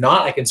 But if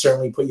not, I can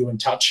certainly put you in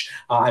touch.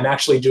 I'm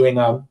actually doing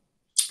a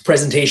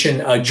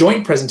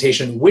joint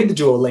presentation with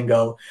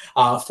Duolingo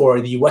for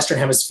the Western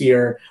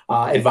Hemisphere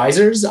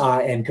advisors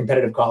and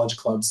competitive college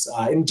clubs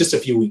in just a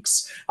few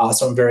weeks.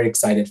 So I'm very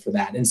excited for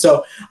that. And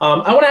so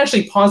I want to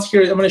actually pause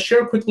here. I'm going to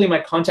share quickly my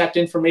contact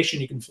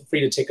information. You can feel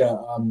free to take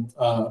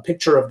a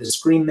picture of the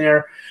screen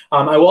there.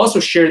 I will also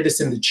share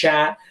this in the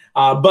chat.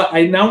 But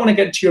I now want to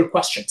get to your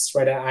questions,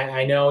 right?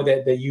 I know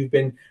that you've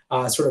been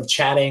sort of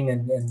chatting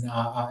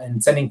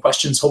and sending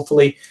questions,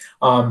 hopefully.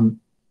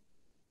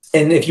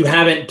 And if you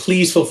haven't,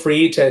 please feel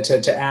free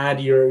to add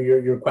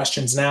your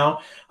questions now.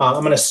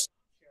 I'm going to start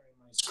sharing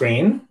my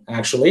screen,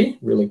 actually,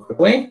 really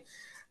quickly.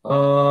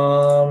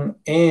 And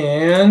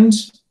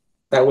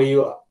that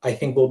way I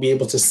think will be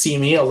able to see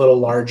me a little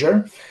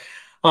larger.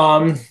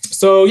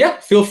 So yeah,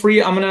 feel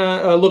free. I'm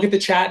going to look at the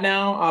chat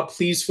now.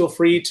 Please feel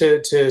free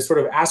to sort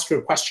of ask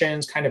your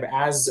questions kind of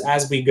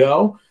as we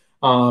go.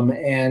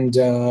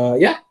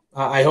 Yeah,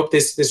 I hope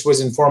this was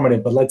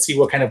informative, but let's see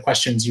what kind of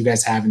questions you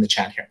guys have in the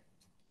chat here.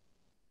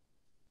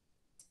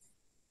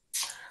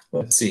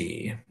 Let's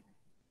see.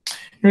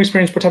 In your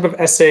experience, what type of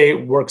essay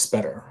works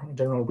better? A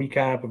general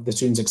recap of the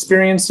student's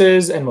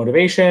experiences and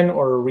motivation,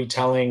 or a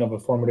retelling of a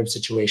formative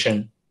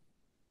situation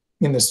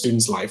in the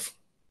student's life?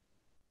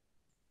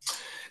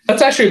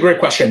 That's actually a great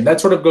question. That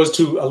sort of goes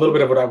to a little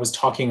bit of what I was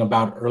talking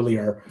about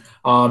earlier.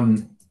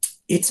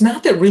 It's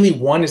not that really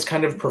one is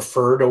kind of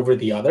preferred over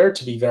the other,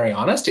 to be very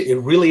honest. It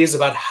really is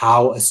about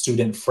how a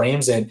student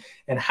frames it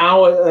and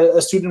how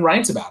a student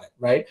writes about it,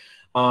 right?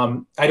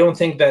 I don't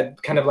think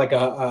that kind of like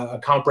a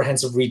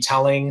comprehensive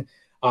retelling,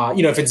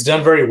 if it's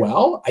done very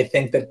well, I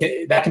think that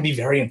that can be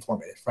very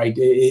informative, right?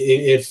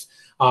 If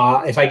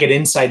I get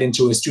insight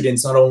into a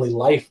student's not only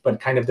life,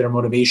 but kind of their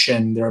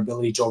motivation, their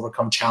ability to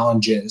overcome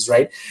challenges,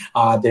 right?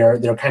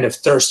 Their kind of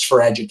thirst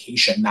for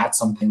education, that's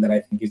something that I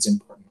think is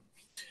important.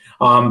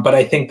 But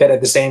I think that at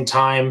the same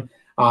time,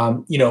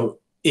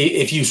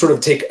 if you sort of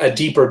take a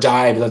deeper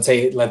dive, let's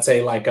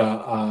say like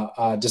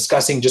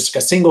discussing just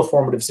a single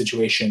formative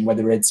situation,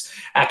 whether it's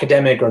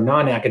academic or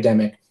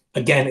non-academic,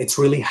 again, it's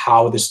really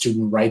how the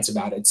student writes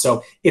about it.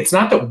 So it's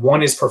not that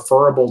one is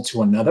preferable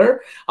to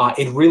another.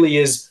 It really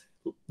is,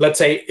 let's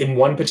say in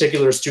one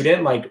particular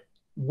student, like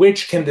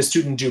which can the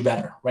student do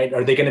better, right?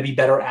 Are they going to be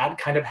better at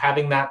kind of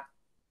having that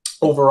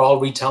overall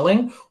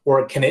retelling,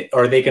 or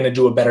are they going to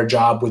do a better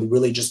job with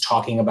really just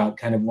talking about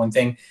kind of one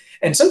thing?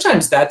 And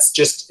sometimes that's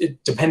just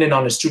dependent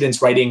on a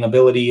student's writing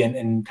ability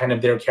and kind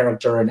of their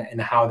character and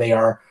how they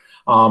are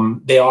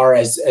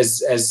as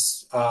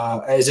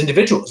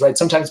individuals, right?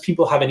 Sometimes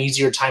people have an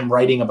easier time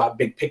writing about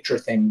big picture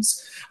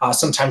things.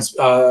 Sometimes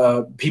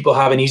people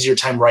have an easier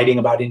time writing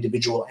about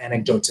individual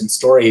anecdotes and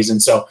stories.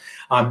 And so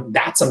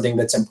that's something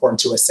that's important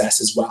to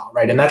assess as well,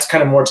 right? And that's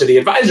kind of more to the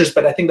advisors,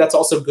 but I think that's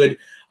also good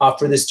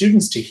for the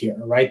students to hear,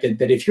 right?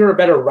 That if you're a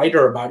better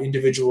writer about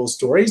individual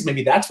stories,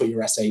 maybe that's what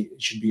your essay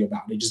should be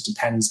about. It just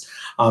depends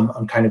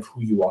on kind of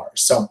who you are.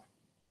 So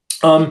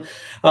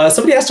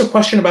somebody asked a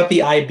question about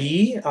the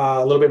IB,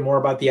 a little bit more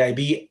about the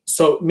IB.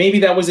 So maybe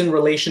that was in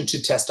relation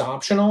to test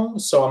optional.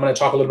 So I'm going to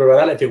talk a little bit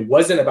about that. If it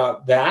wasn't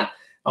about that,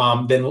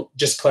 then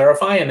just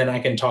clarify, and then I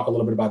can talk a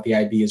little bit about the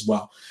IB as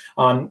well.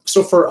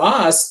 So for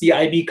us, the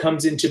IB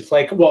comes into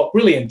play, well,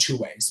 really in two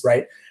ways,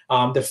 right?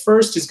 The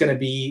first is going to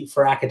be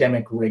for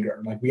academic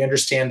rigor. Like we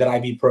understand that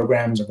IB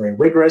programs are very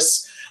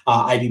rigorous.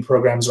 IB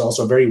programs are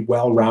also very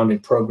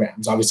well-rounded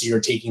programs. Obviously, you're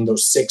taking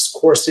those 6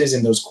 courses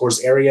in those course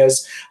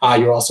areas.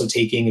 You're also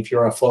taking, if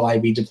you're a full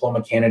IB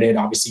diploma candidate,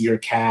 obviously your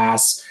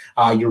CAS,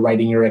 you're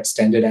writing your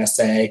extended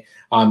essay.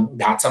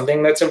 That's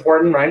something that's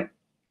important, right?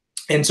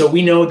 And so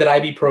we know that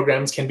IB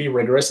programs can be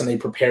rigorous and they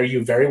prepare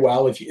you very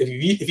well. If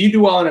you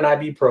do well in an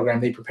IB program,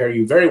 they prepare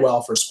you very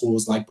well for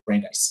schools like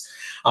Brandeis.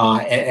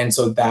 And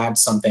so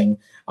that's something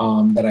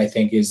that I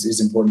think is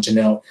important to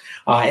know.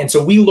 And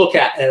so we look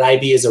at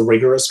IB as a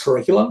rigorous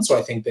curriculum. So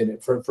I think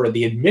that for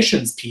the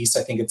admissions piece,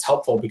 I think it's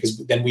helpful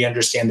because then we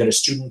understand that a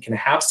student can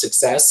have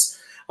success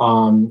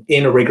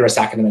in a rigorous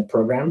academic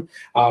program.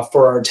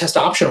 For our test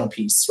optional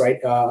piece, right?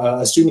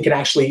 A student can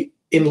actually,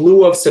 in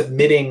lieu of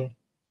submitting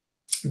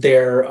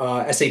their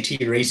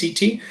SAT or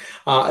ACT,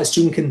 a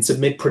student can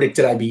submit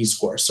predicted IB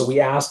scores. So we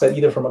ask that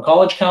either from a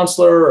college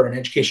counselor or an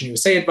Education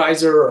USA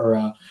advisor or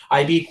a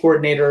IB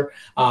coordinator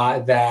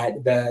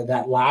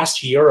that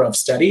last year of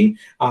study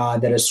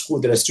that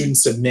a student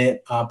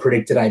submit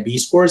predicted IB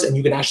scores, and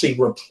you can actually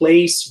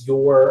replace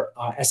your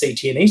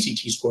SAT and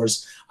ACT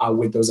scores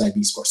with those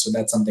IB scores. So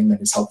that's something that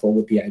is helpful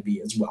with the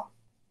IB as well.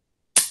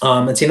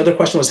 Let's see, another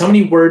question was, how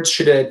many words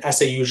should an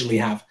essay usually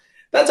have?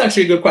 That's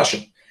actually a good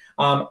question.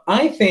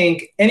 I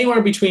think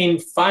anywhere between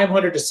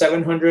 500 to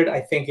 700,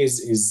 I think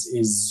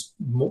is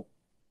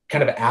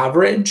kind of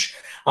average.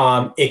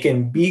 It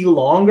can be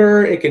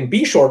longer, it can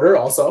be shorter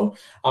also,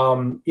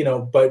 you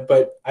know,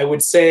 but I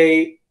would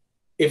say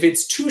if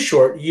it's too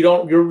short,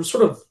 you're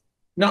sort of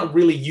not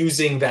really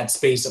using that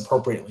space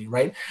appropriately,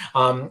 right?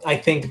 I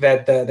think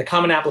that the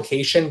Common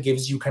Application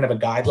gives you kind of a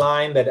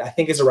guideline that I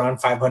think is around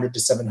 500 to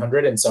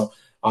 700. And so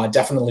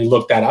definitely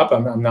look that up.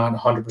 I'm not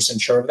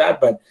 100% sure of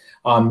that, but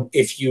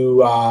if you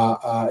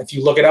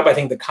look it up, I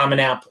think the Common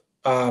App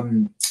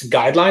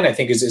guideline, I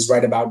think is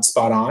right about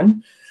spot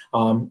on.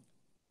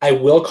 I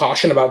will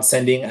caution about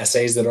sending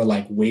essays that are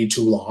like way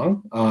too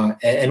long.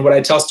 And what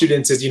I tell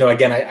students is, you know,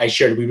 again, I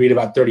shared, we read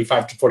about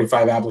 35 to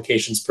 45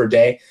 applications per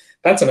day.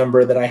 That's a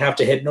number that I have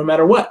to hit no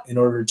matter what in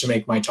order to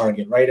make my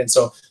target, right? And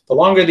so the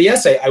longer the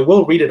essay, I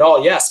will read it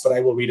all, yes, but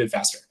I will read it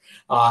faster.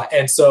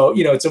 And so,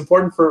 you know, it's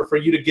important for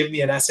you to give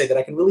me an essay that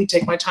I can really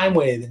take my time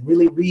with and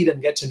really read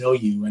and get to know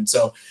you. And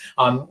so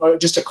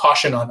just a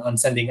caution on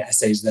sending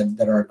essays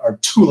that are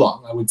too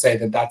long. I would say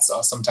that that's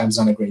sometimes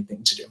not a great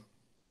thing to do.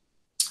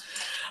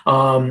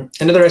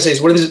 Another essay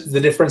is, what is the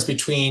difference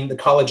between the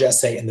college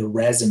essay and the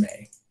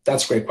resume?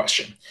 That's a great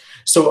question.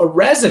 So a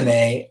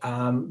resume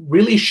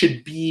really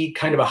should be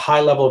kind of a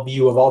high-level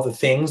view of all the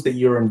things that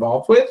you're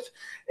involved with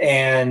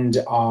and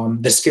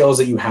the skills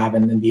that you have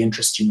and the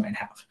interests you might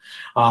have.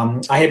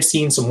 I have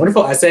seen some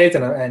wonderful essays,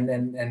 and I'm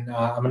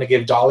going to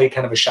give Dolly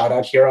kind of a shout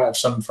out here. I have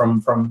some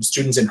from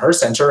students in her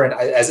center, and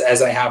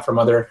as I have from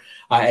other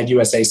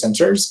EdUSA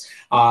centers,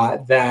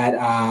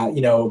 that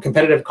you know,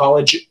 competitive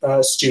college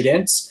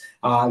students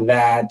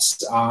that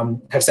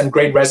have sent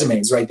great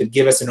resumes, right, that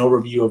give us an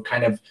overview of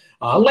kind of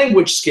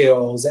language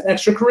skills and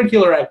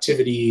extracurricular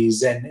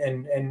activities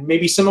and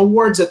maybe some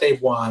awards that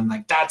they've won.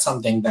 Like, that's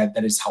something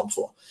that is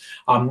helpful.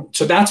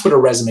 So that's what a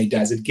resume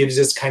does. It gives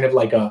us kind of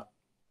like an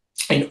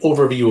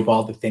overview of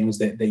all the things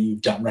that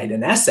you've done, right?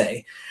 An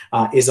essay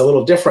is a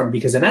little different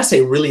because an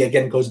essay really,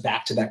 again, goes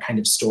back to that kind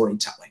of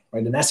storytelling,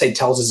 right? An essay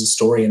tells us a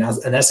story, and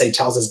an essay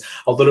tells us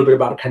a little bit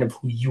about kind of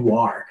who you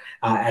are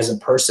as a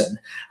person.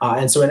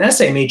 And so an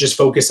essay may just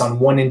focus on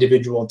one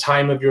individual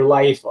time of your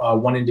life,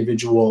 one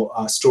individual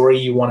story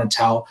you want to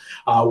tell,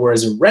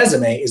 whereas a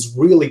resume is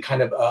really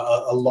kind of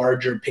a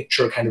larger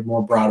picture, kind of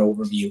more broad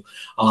overview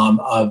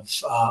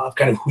of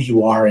kind of who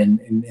you are and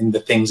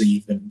the things that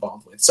you've been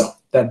involved with. So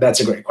that's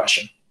a great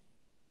question.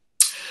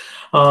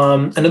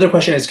 Another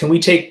question is, can we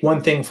take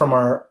one thing from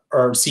our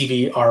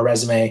CV, our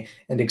resume,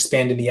 and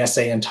expand in the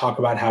essay and talk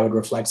about how it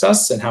reflects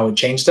us and how it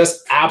changed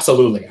us?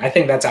 Absolutely. I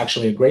think that's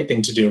actually a great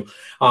thing to do.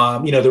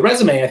 You know, the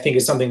resume, I think,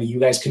 is something that you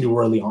guys can do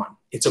early on.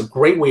 It's a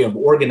great way of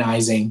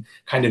organizing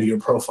kind of your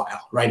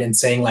profile, right? And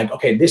saying like,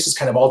 okay, this is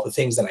kind of all the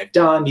things that I've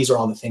done. These are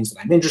all the things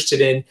that I'm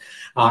interested in.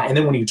 And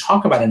then when you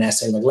talk about an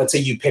essay, like let's say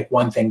you pick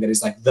one thing that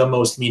is like the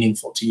most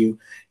meaningful to you.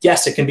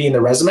 Yes, it can be in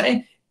the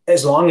resume,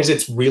 as long as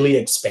it's really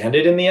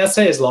expanded in the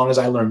essay, as long as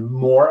I learn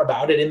more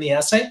about it in the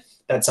essay,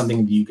 that's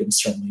something that you can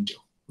certainly do,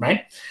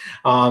 right?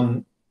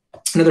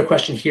 Another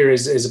question here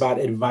is about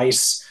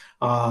advice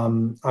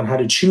on how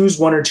to choose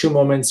one or two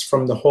moments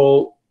from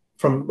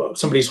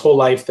somebody's whole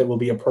life that will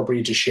be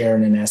appropriate to share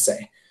in an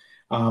essay.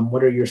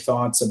 What are your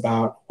thoughts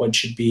about what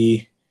should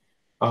be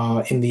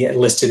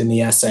listed in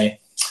the essay?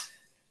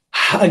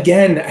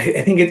 Again,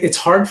 I think it's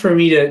hard for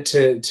me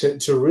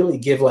to really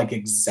give like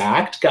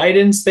exact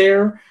guidance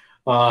there.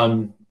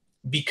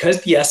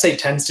 Because the essay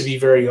tends to be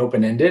very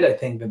open-ended, I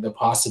think that the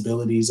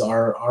possibilities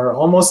are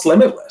almost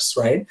limitless,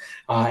 right?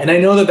 And I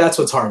know that that's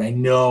what's hard. I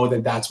know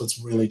that that's what's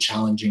really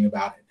challenging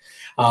about it.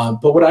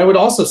 But what I would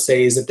also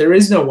say is that there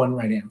is no one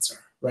right answer,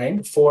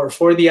 right?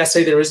 For the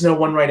essay, there is no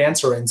one right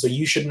answer, and so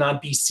you should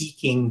not be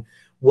seeking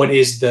what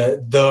is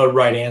the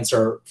right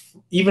answer,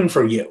 even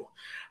for you.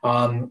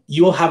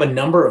 You will have a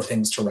number of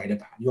things to write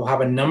about. You'll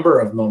have a number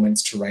of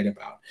moments to write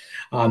about.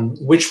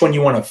 Which one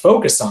you want to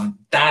focus on,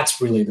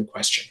 that's really the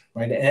question,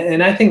 right?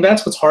 And I think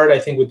that's what's hard, I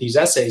think, with these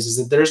essays is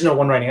that there's no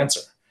one right answer.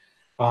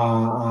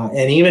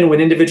 And even with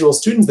individual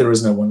students, there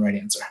is no one right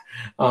answer.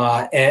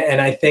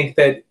 And I think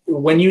that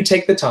when you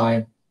take the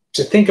time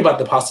to think about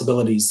the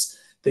possibilities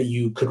that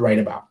you could write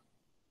about,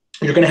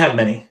 you're going to have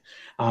many,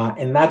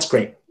 and that's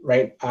great,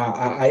 right?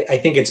 I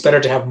think it's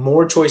better to have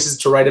more choices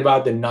to write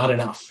about than not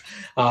enough.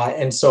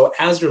 And so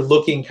as you're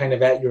looking kind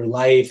of at your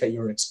life, at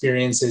your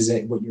experiences,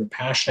 at what you're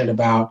passionate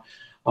about,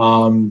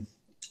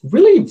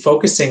 really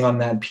focusing on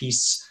that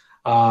piece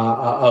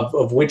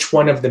of which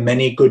one of the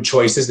many good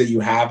choices that you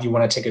have you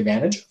want to take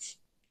advantage of.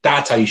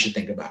 That's how you should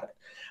think about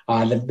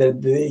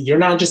it. You're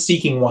not just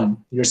seeking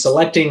one. You're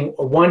selecting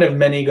one of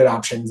many good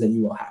options that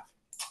you will have.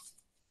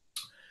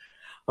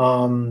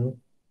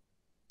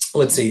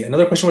 Let's see.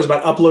 Another question was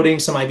about uploading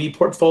some IB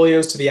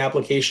portfolios to the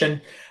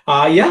application.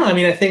 Yeah, I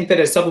mean, I think that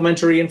as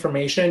supplementary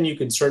information, you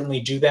can certainly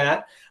do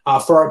that.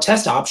 For our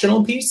test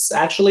optional piece,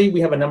 actually, we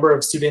have a number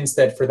of students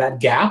that for that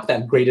gap,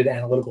 that graded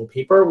analytical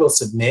paper, will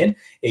submit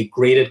a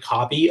graded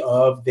copy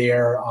of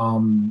their,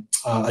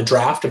 a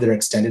draft of their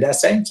extended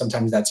essay.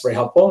 Sometimes that's very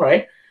helpful,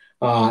 right?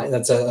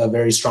 That's a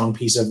very strong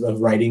piece of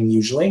writing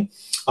usually.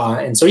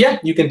 And so, yeah,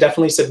 you can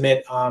definitely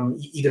submit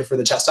either for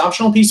the test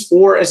optional piece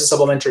or as a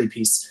supplementary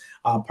piece,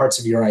 parts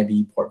of your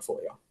IB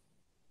portfolio.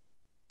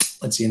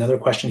 Let's see, another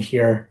question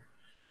here.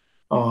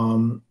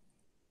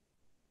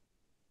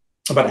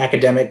 About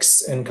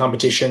academics and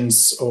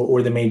competitions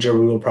or the major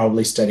we will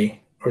probably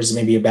study, or is it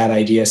maybe a bad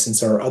idea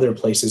since there are other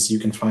places you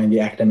can find the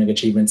academic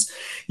achievements?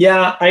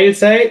 Yeah, I would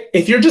say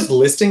if you're just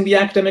listing the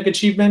academic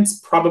achievements,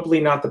 probably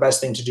not the best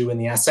thing to do in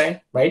the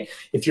essay, right?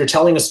 If you're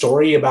telling a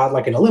story about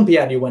like an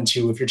Olympiad you went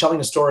to, if you're telling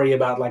a story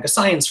about like a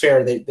science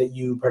fair that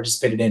you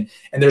participated in,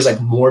 and there's like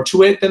more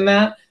to it than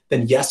that,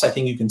 then yes, I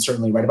think you can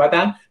certainly write about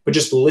that. But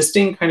just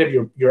listing kind of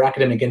your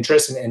academic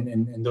interests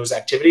and those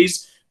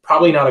activities,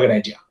 probably not a good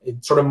idea.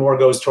 It sort of more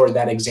goes toward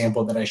that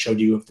example that I showed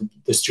you of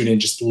the student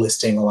just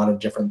listing a lot of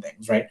different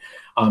things, right?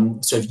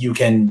 So if you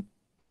can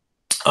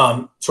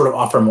sort of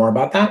offer more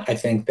about that, I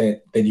think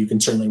that you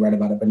can certainly write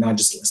about it, but not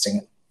just listing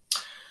it.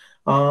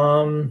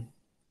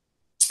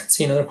 Let's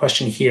see another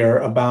question here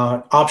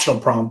about optional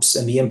prompts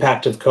and the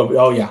impact of COVID.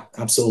 Oh yeah,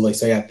 absolutely.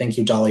 So yeah, thank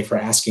you, Dolly, for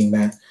asking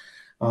that.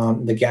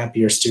 The gap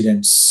year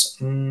students.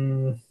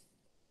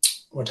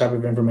 What type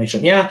of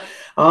information? Yeah.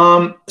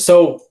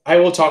 So I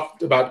will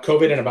talk about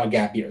COVID and about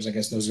gap years. I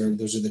guess those are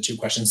the two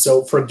questions.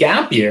 So for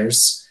gap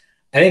years,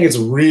 I think it's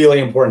really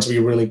important to be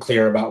really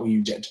clear about what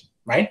you did,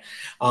 right?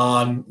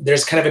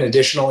 There's kind of an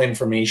additional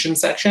information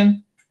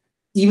section.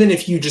 Even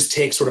if you just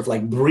take sort of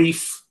like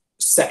brief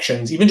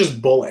sections, even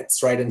just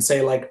bullets, right? And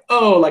say like,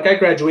 oh, like I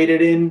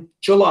graduated in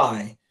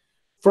July.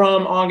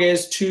 From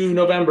August to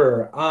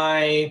November,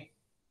 I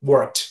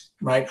worked.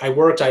 Right? I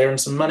worked, I earned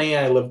some money,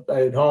 I lived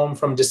at home.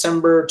 From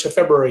December to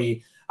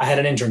February, I had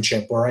an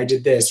internship, or I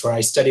did this, or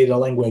I studied a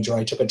language, or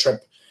I took a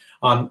trip.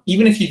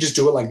 Even if you just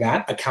do it like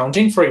that,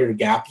 accounting for your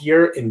gap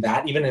year in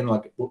that, even in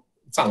like,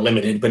 it's not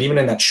limited, but even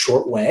in that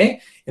short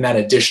way, in that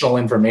additional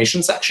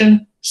information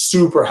section,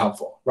 super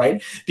helpful,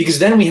 right? Because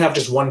then we have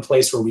just one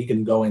place where we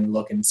can go and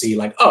look and see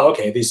like, oh,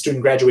 okay, this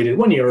student graduated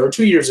 1 year or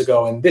 2 years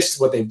ago, and this is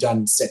what they've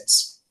done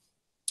since.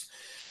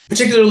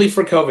 Particularly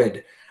for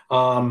COVID.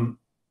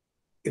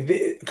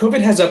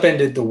 COVID has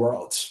upended the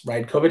world,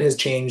 right? COVID has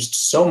changed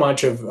so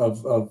much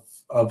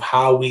of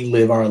how we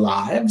live our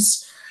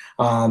lives.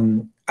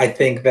 I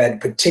think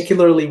that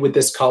particularly with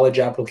this college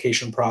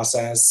application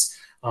process,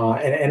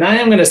 and I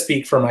am going to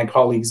speak for my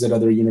colleagues at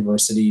other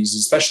universities,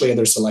 especially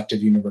other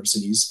selective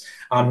universities,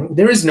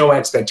 there is no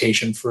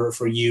expectation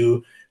for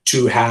you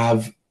to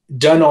have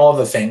done all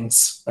the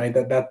things, right?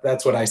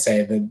 That's what I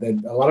say,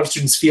 that a lot of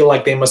students feel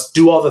like they must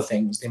do all the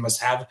things. They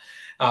must have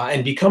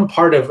and become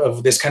part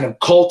of this kind of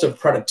cult of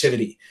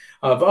productivity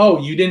of, oh,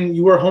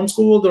 you were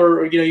homeschooled,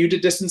 or you did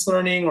distance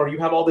learning, or you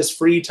have all this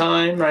free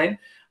time, right?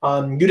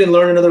 You didn't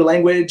learn another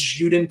language,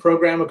 you didn't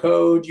program a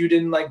code, you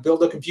didn't like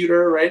build a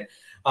computer, right?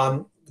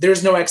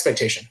 There's no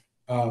expectation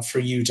for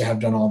you to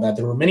have done all that.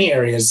 There were many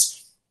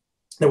areas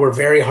that were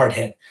very hard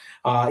hit.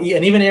 And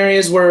even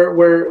areas where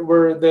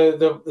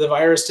the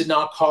virus did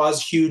not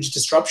cause huge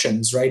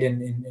disruptions, right?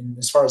 In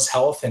as far as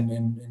health and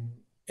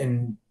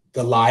in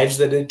the lives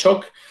that it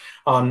took.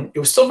 It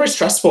was still very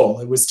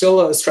stressful. It was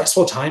still a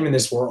stressful time in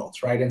this world,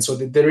 right? And so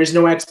there is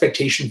no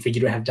expectation for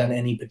you to have done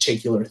any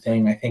particular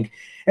thing. I think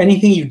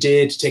anything you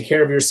did to take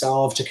care of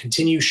yourself, to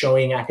continue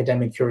showing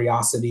academic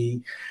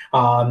curiosity,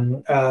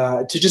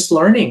 to just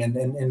learning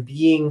and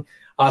being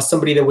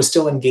somebody that was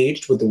still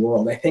engaged with the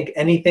world, I think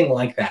anything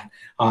like that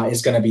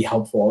is going to be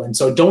helpful. And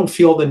so don't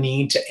feel the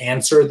need to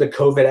answer the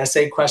COVID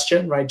essay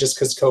question, right? Just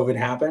because COVID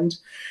happened.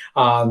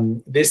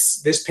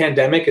 This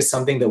pandemic is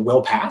something that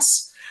will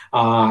pass.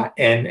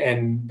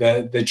 And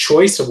the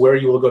choice of where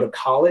you will go to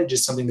college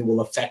is something that will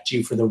affect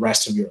you for the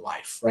rest of your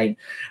life, right?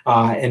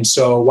 And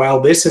so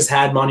while this has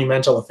had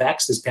monumental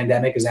effects, this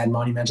pandemic has had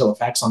monumental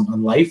effects on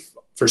life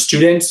for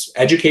students,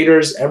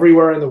 educators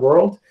everywhere in the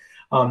world,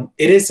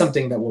 it is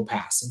something that will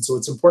pass. And so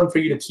it's important for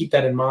you to keep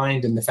that in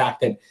mind, and the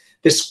fact that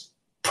this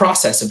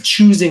process of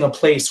choosing a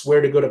place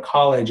where to go to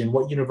college and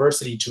what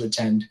university to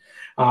attend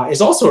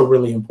is also a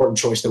really important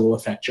choice that will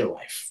affect your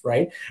life,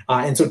 right?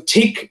 And so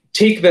take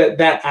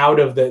that out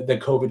of the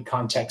COVID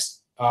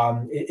context.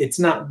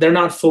 They're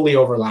not fully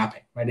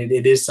overlapping, right?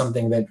 It is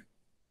something that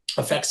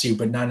affects you,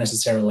 but not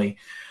necessarily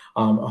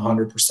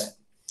 100%.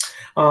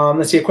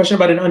 Let's see, a question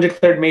about an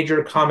undeclared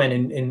major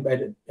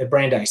common at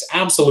Brandeis.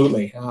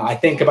 Absolutely. I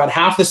think about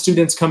half the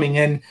students coming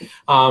in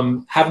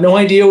have no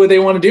idea what they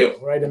want to do,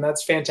 right? And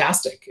that's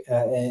fantastic.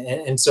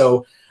 And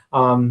so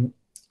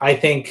I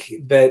think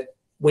that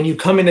when you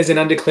come in as an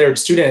undeclared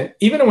student,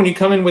 even when you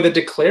come in with a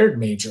declared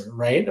major,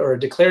 right, or a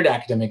declared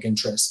academic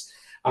interest,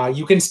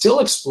 you can still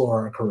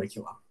explore a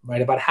curriculum,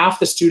 right? About half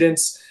the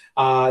students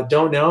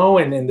don't know,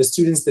 and the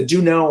students that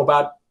do know,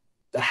 about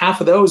half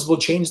of those will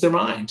change their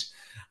mind.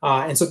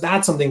 And so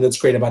that's something that's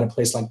great about a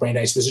place like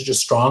Brandeis. There's such a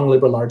strong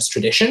liberal arts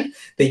tradition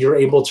that you're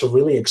able to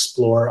really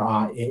explore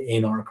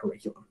in our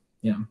curriculum.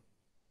 Yeah.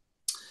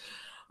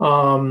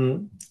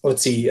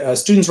 Let's see,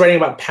 students writing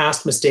about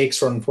past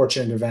mistakes or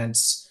unfortunate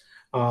events.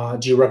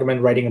 Do you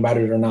recommend writing about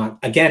it or not?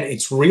 Again,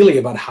 it's really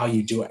about how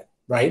you do it,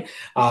 right?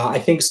 I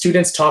think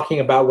students talking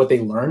about what they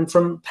learned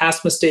from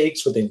past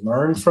mistakes, what they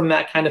learned from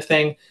that kind of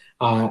thing,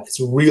 is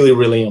really,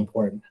 really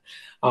important.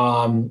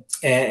 And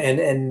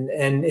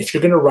if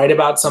you're going to write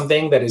about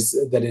something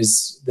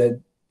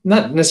that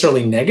not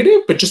necessarily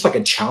negative, but just like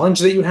a challenge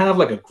that you have,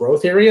 like a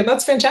growth area,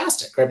 that's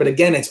fantastic, right? But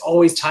again, it's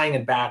always tying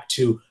it back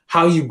to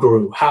how you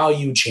grew, how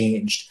you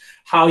changed,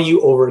 how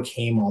you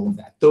overcame all of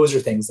that. Those are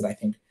things that I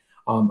think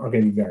are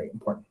going to be very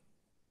important.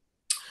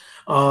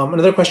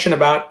 Another question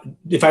about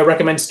if I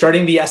recommend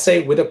starting the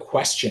essay with a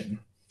question.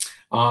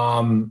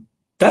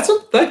 That's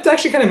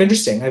actually kind of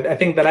interesting. I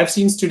think that I've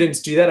seen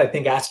students do that. I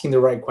think asking the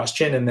right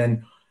question, and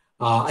then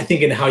I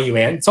think in how you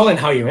answer, it's all in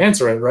how you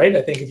answer it, right?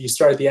 I think if you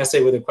start the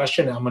essay with a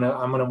question, I'm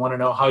gonna want to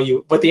know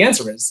what the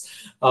answer is,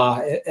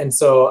 and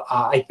so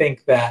I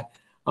think that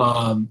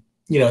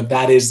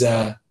that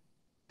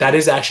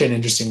is actually an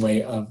interesting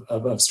way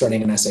of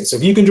starting an essay. So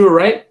if you can do it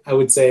right, I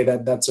would say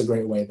that that's a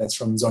great way. That's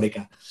from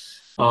Zorika.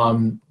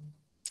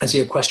 I see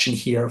a question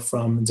here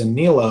from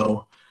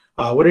Danilo.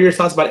 What are your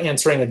thoughts about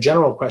answering a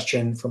general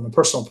question from a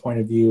personal point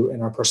of view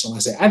in our personal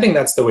essay? I think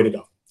that's the way to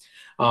go.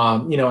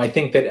 I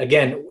think that,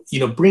 again,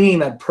 bringing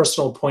that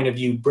personal point of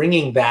view,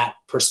 bringing that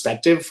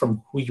perspective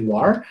from who you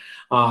are,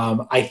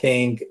 I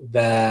think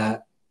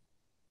that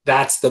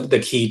that's the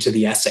key to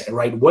the essay,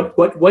 right?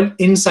 What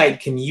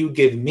insight can you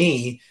give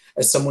me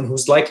as someone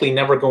who's likely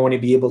never going to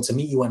be able to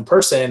meet you in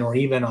person or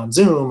even on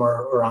Zoom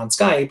or on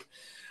Skype?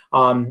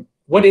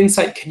 What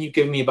insight can you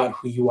give me about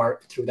who you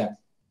are through that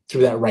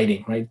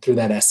writing, right? Through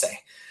that essay.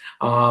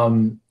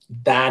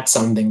 That's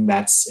something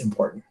that's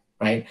important,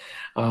 right?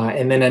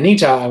 And then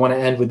Anita, I want to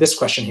end with this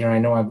question here. I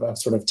know I've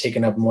sort of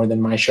taken up more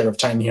than my share of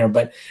time here,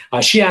 but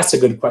she asked a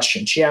good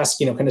question. She asked,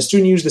 can a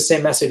student use the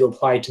same essay to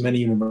apply to many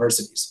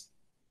universities?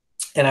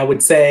 And I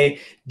would say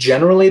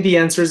generally the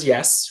answer is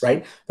yes,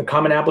 right? The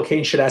common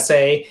application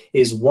essay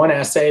is one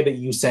essay that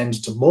you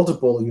send to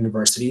multiple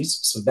universities,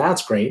 so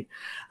that's great.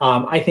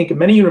 I think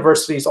many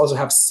universities also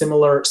have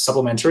similar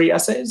supplementary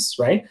essays,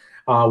 right?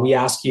 We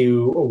ask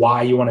you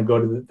why you want to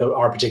go to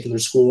our particular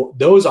school.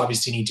 Those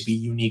obviously need to be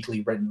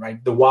uniquely written,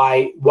 right? The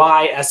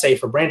why essay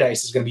for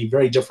Brandeis is going to be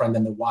very different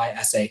than the why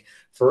essay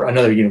for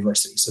another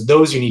university. So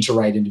those you need to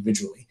write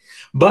individually.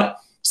 But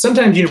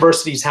sometimes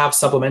universities have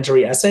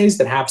supplementary essays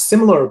that have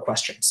similar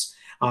questions.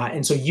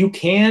 And so you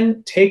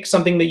can take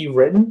something that you've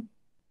written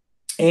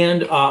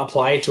and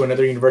apply it to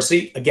another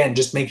university. Again,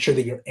 just make sure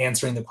that you're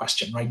answering the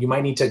question, right? You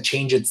might need to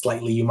change it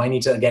slightly. You might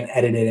need to, again,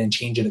 edit it and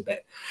change it a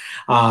bit.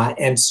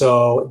 And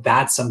so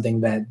that's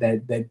something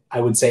that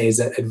I would say is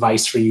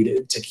advice for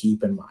you to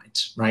keep in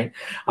mind, right?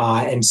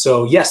 And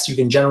so, yes, you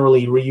can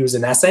generally reuse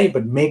an essay,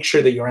 but make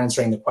sure that you're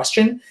answering the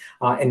question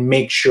and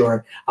make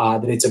sure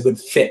that it's a good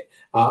fit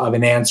of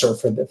an answer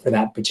for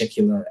that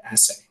particular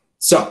essay.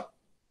 So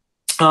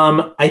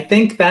I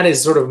think that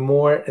is sort of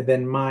more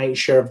than my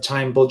share of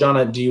time.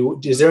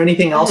 Biljana, is there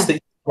anything else that you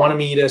wanted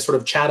me to sort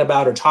of chat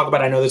about or talk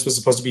about? I know this was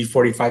supposed to be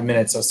 45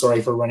 minutes, so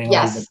sorry for running a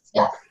little bit.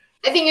 Yeah.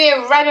 I think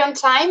you're right on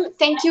time.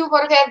 Thank you,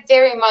 Jorge,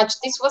 very much.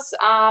 This was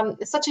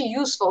such a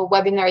useful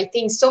webinar. I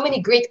think so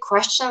many great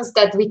questions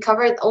that we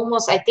covered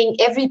almost, I think,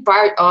 every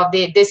part of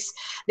this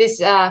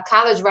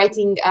college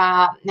writing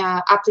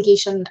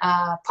application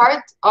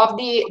part of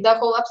the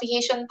whole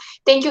application.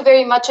 Thank you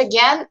very much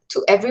again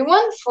to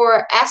everyone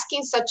for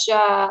asking such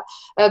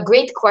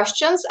great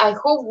questions. I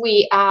hope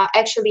we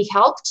actually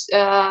helped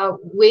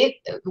with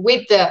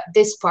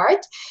this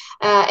part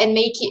and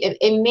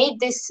made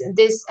this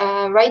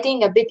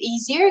writing a bit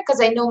easier, because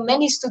I know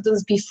many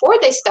students before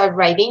they start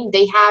writing,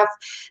 they have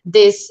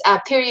this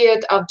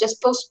period of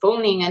just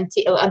postponing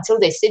until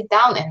they sit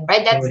down and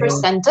write that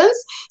first sentence.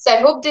 So I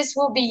hope this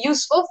will be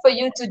useful for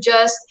you to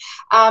just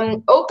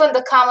open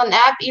the Common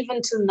App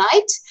even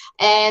tonight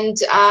and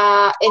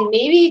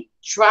maybe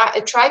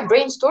try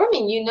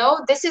brainstorming.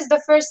 This is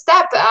the first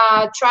step.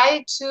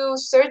 Try to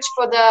search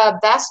for the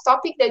best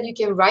topic that you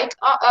can write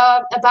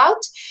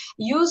about.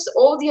 Use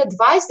all the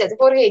advice that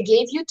Jorge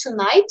gave you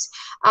tonight,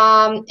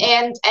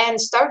 and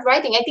start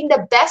writing. I think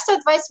the best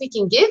advice we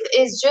can give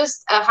is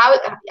just how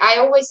I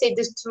always say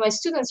this to my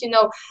students.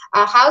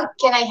 How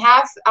can I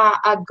have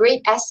a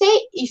great essay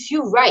if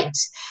you write?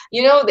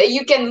 That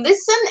you can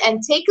listen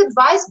and take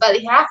advice,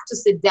 but you have to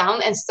sit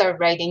down and start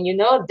writing.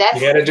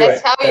 That's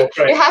how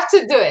you have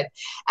to do it.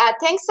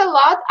 Thanks a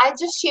lot. I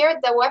just shared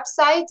the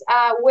website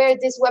where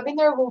this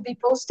webinar will be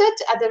posted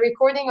at the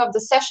recording of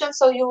the session,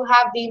 so you'll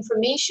have the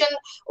information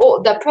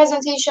or the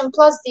presentation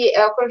plus the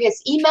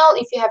Jorge's email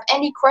if you have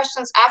any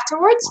questions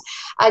afterwards.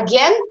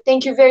 Again,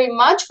 thank you very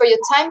much for your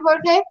time,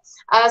 Jorge.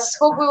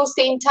 Hope we will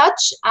stay in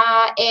touch,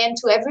 and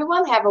to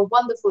everyone, have a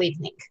wonderful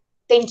evening.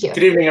 Thank you.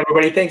 Good evening,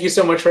 everybody. Thank you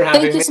so much for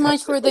having me. Thank you so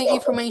much for the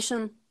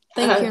information.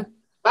 Thank you.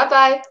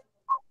 Bye-bye.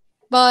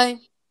 Bye.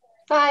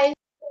 Bye.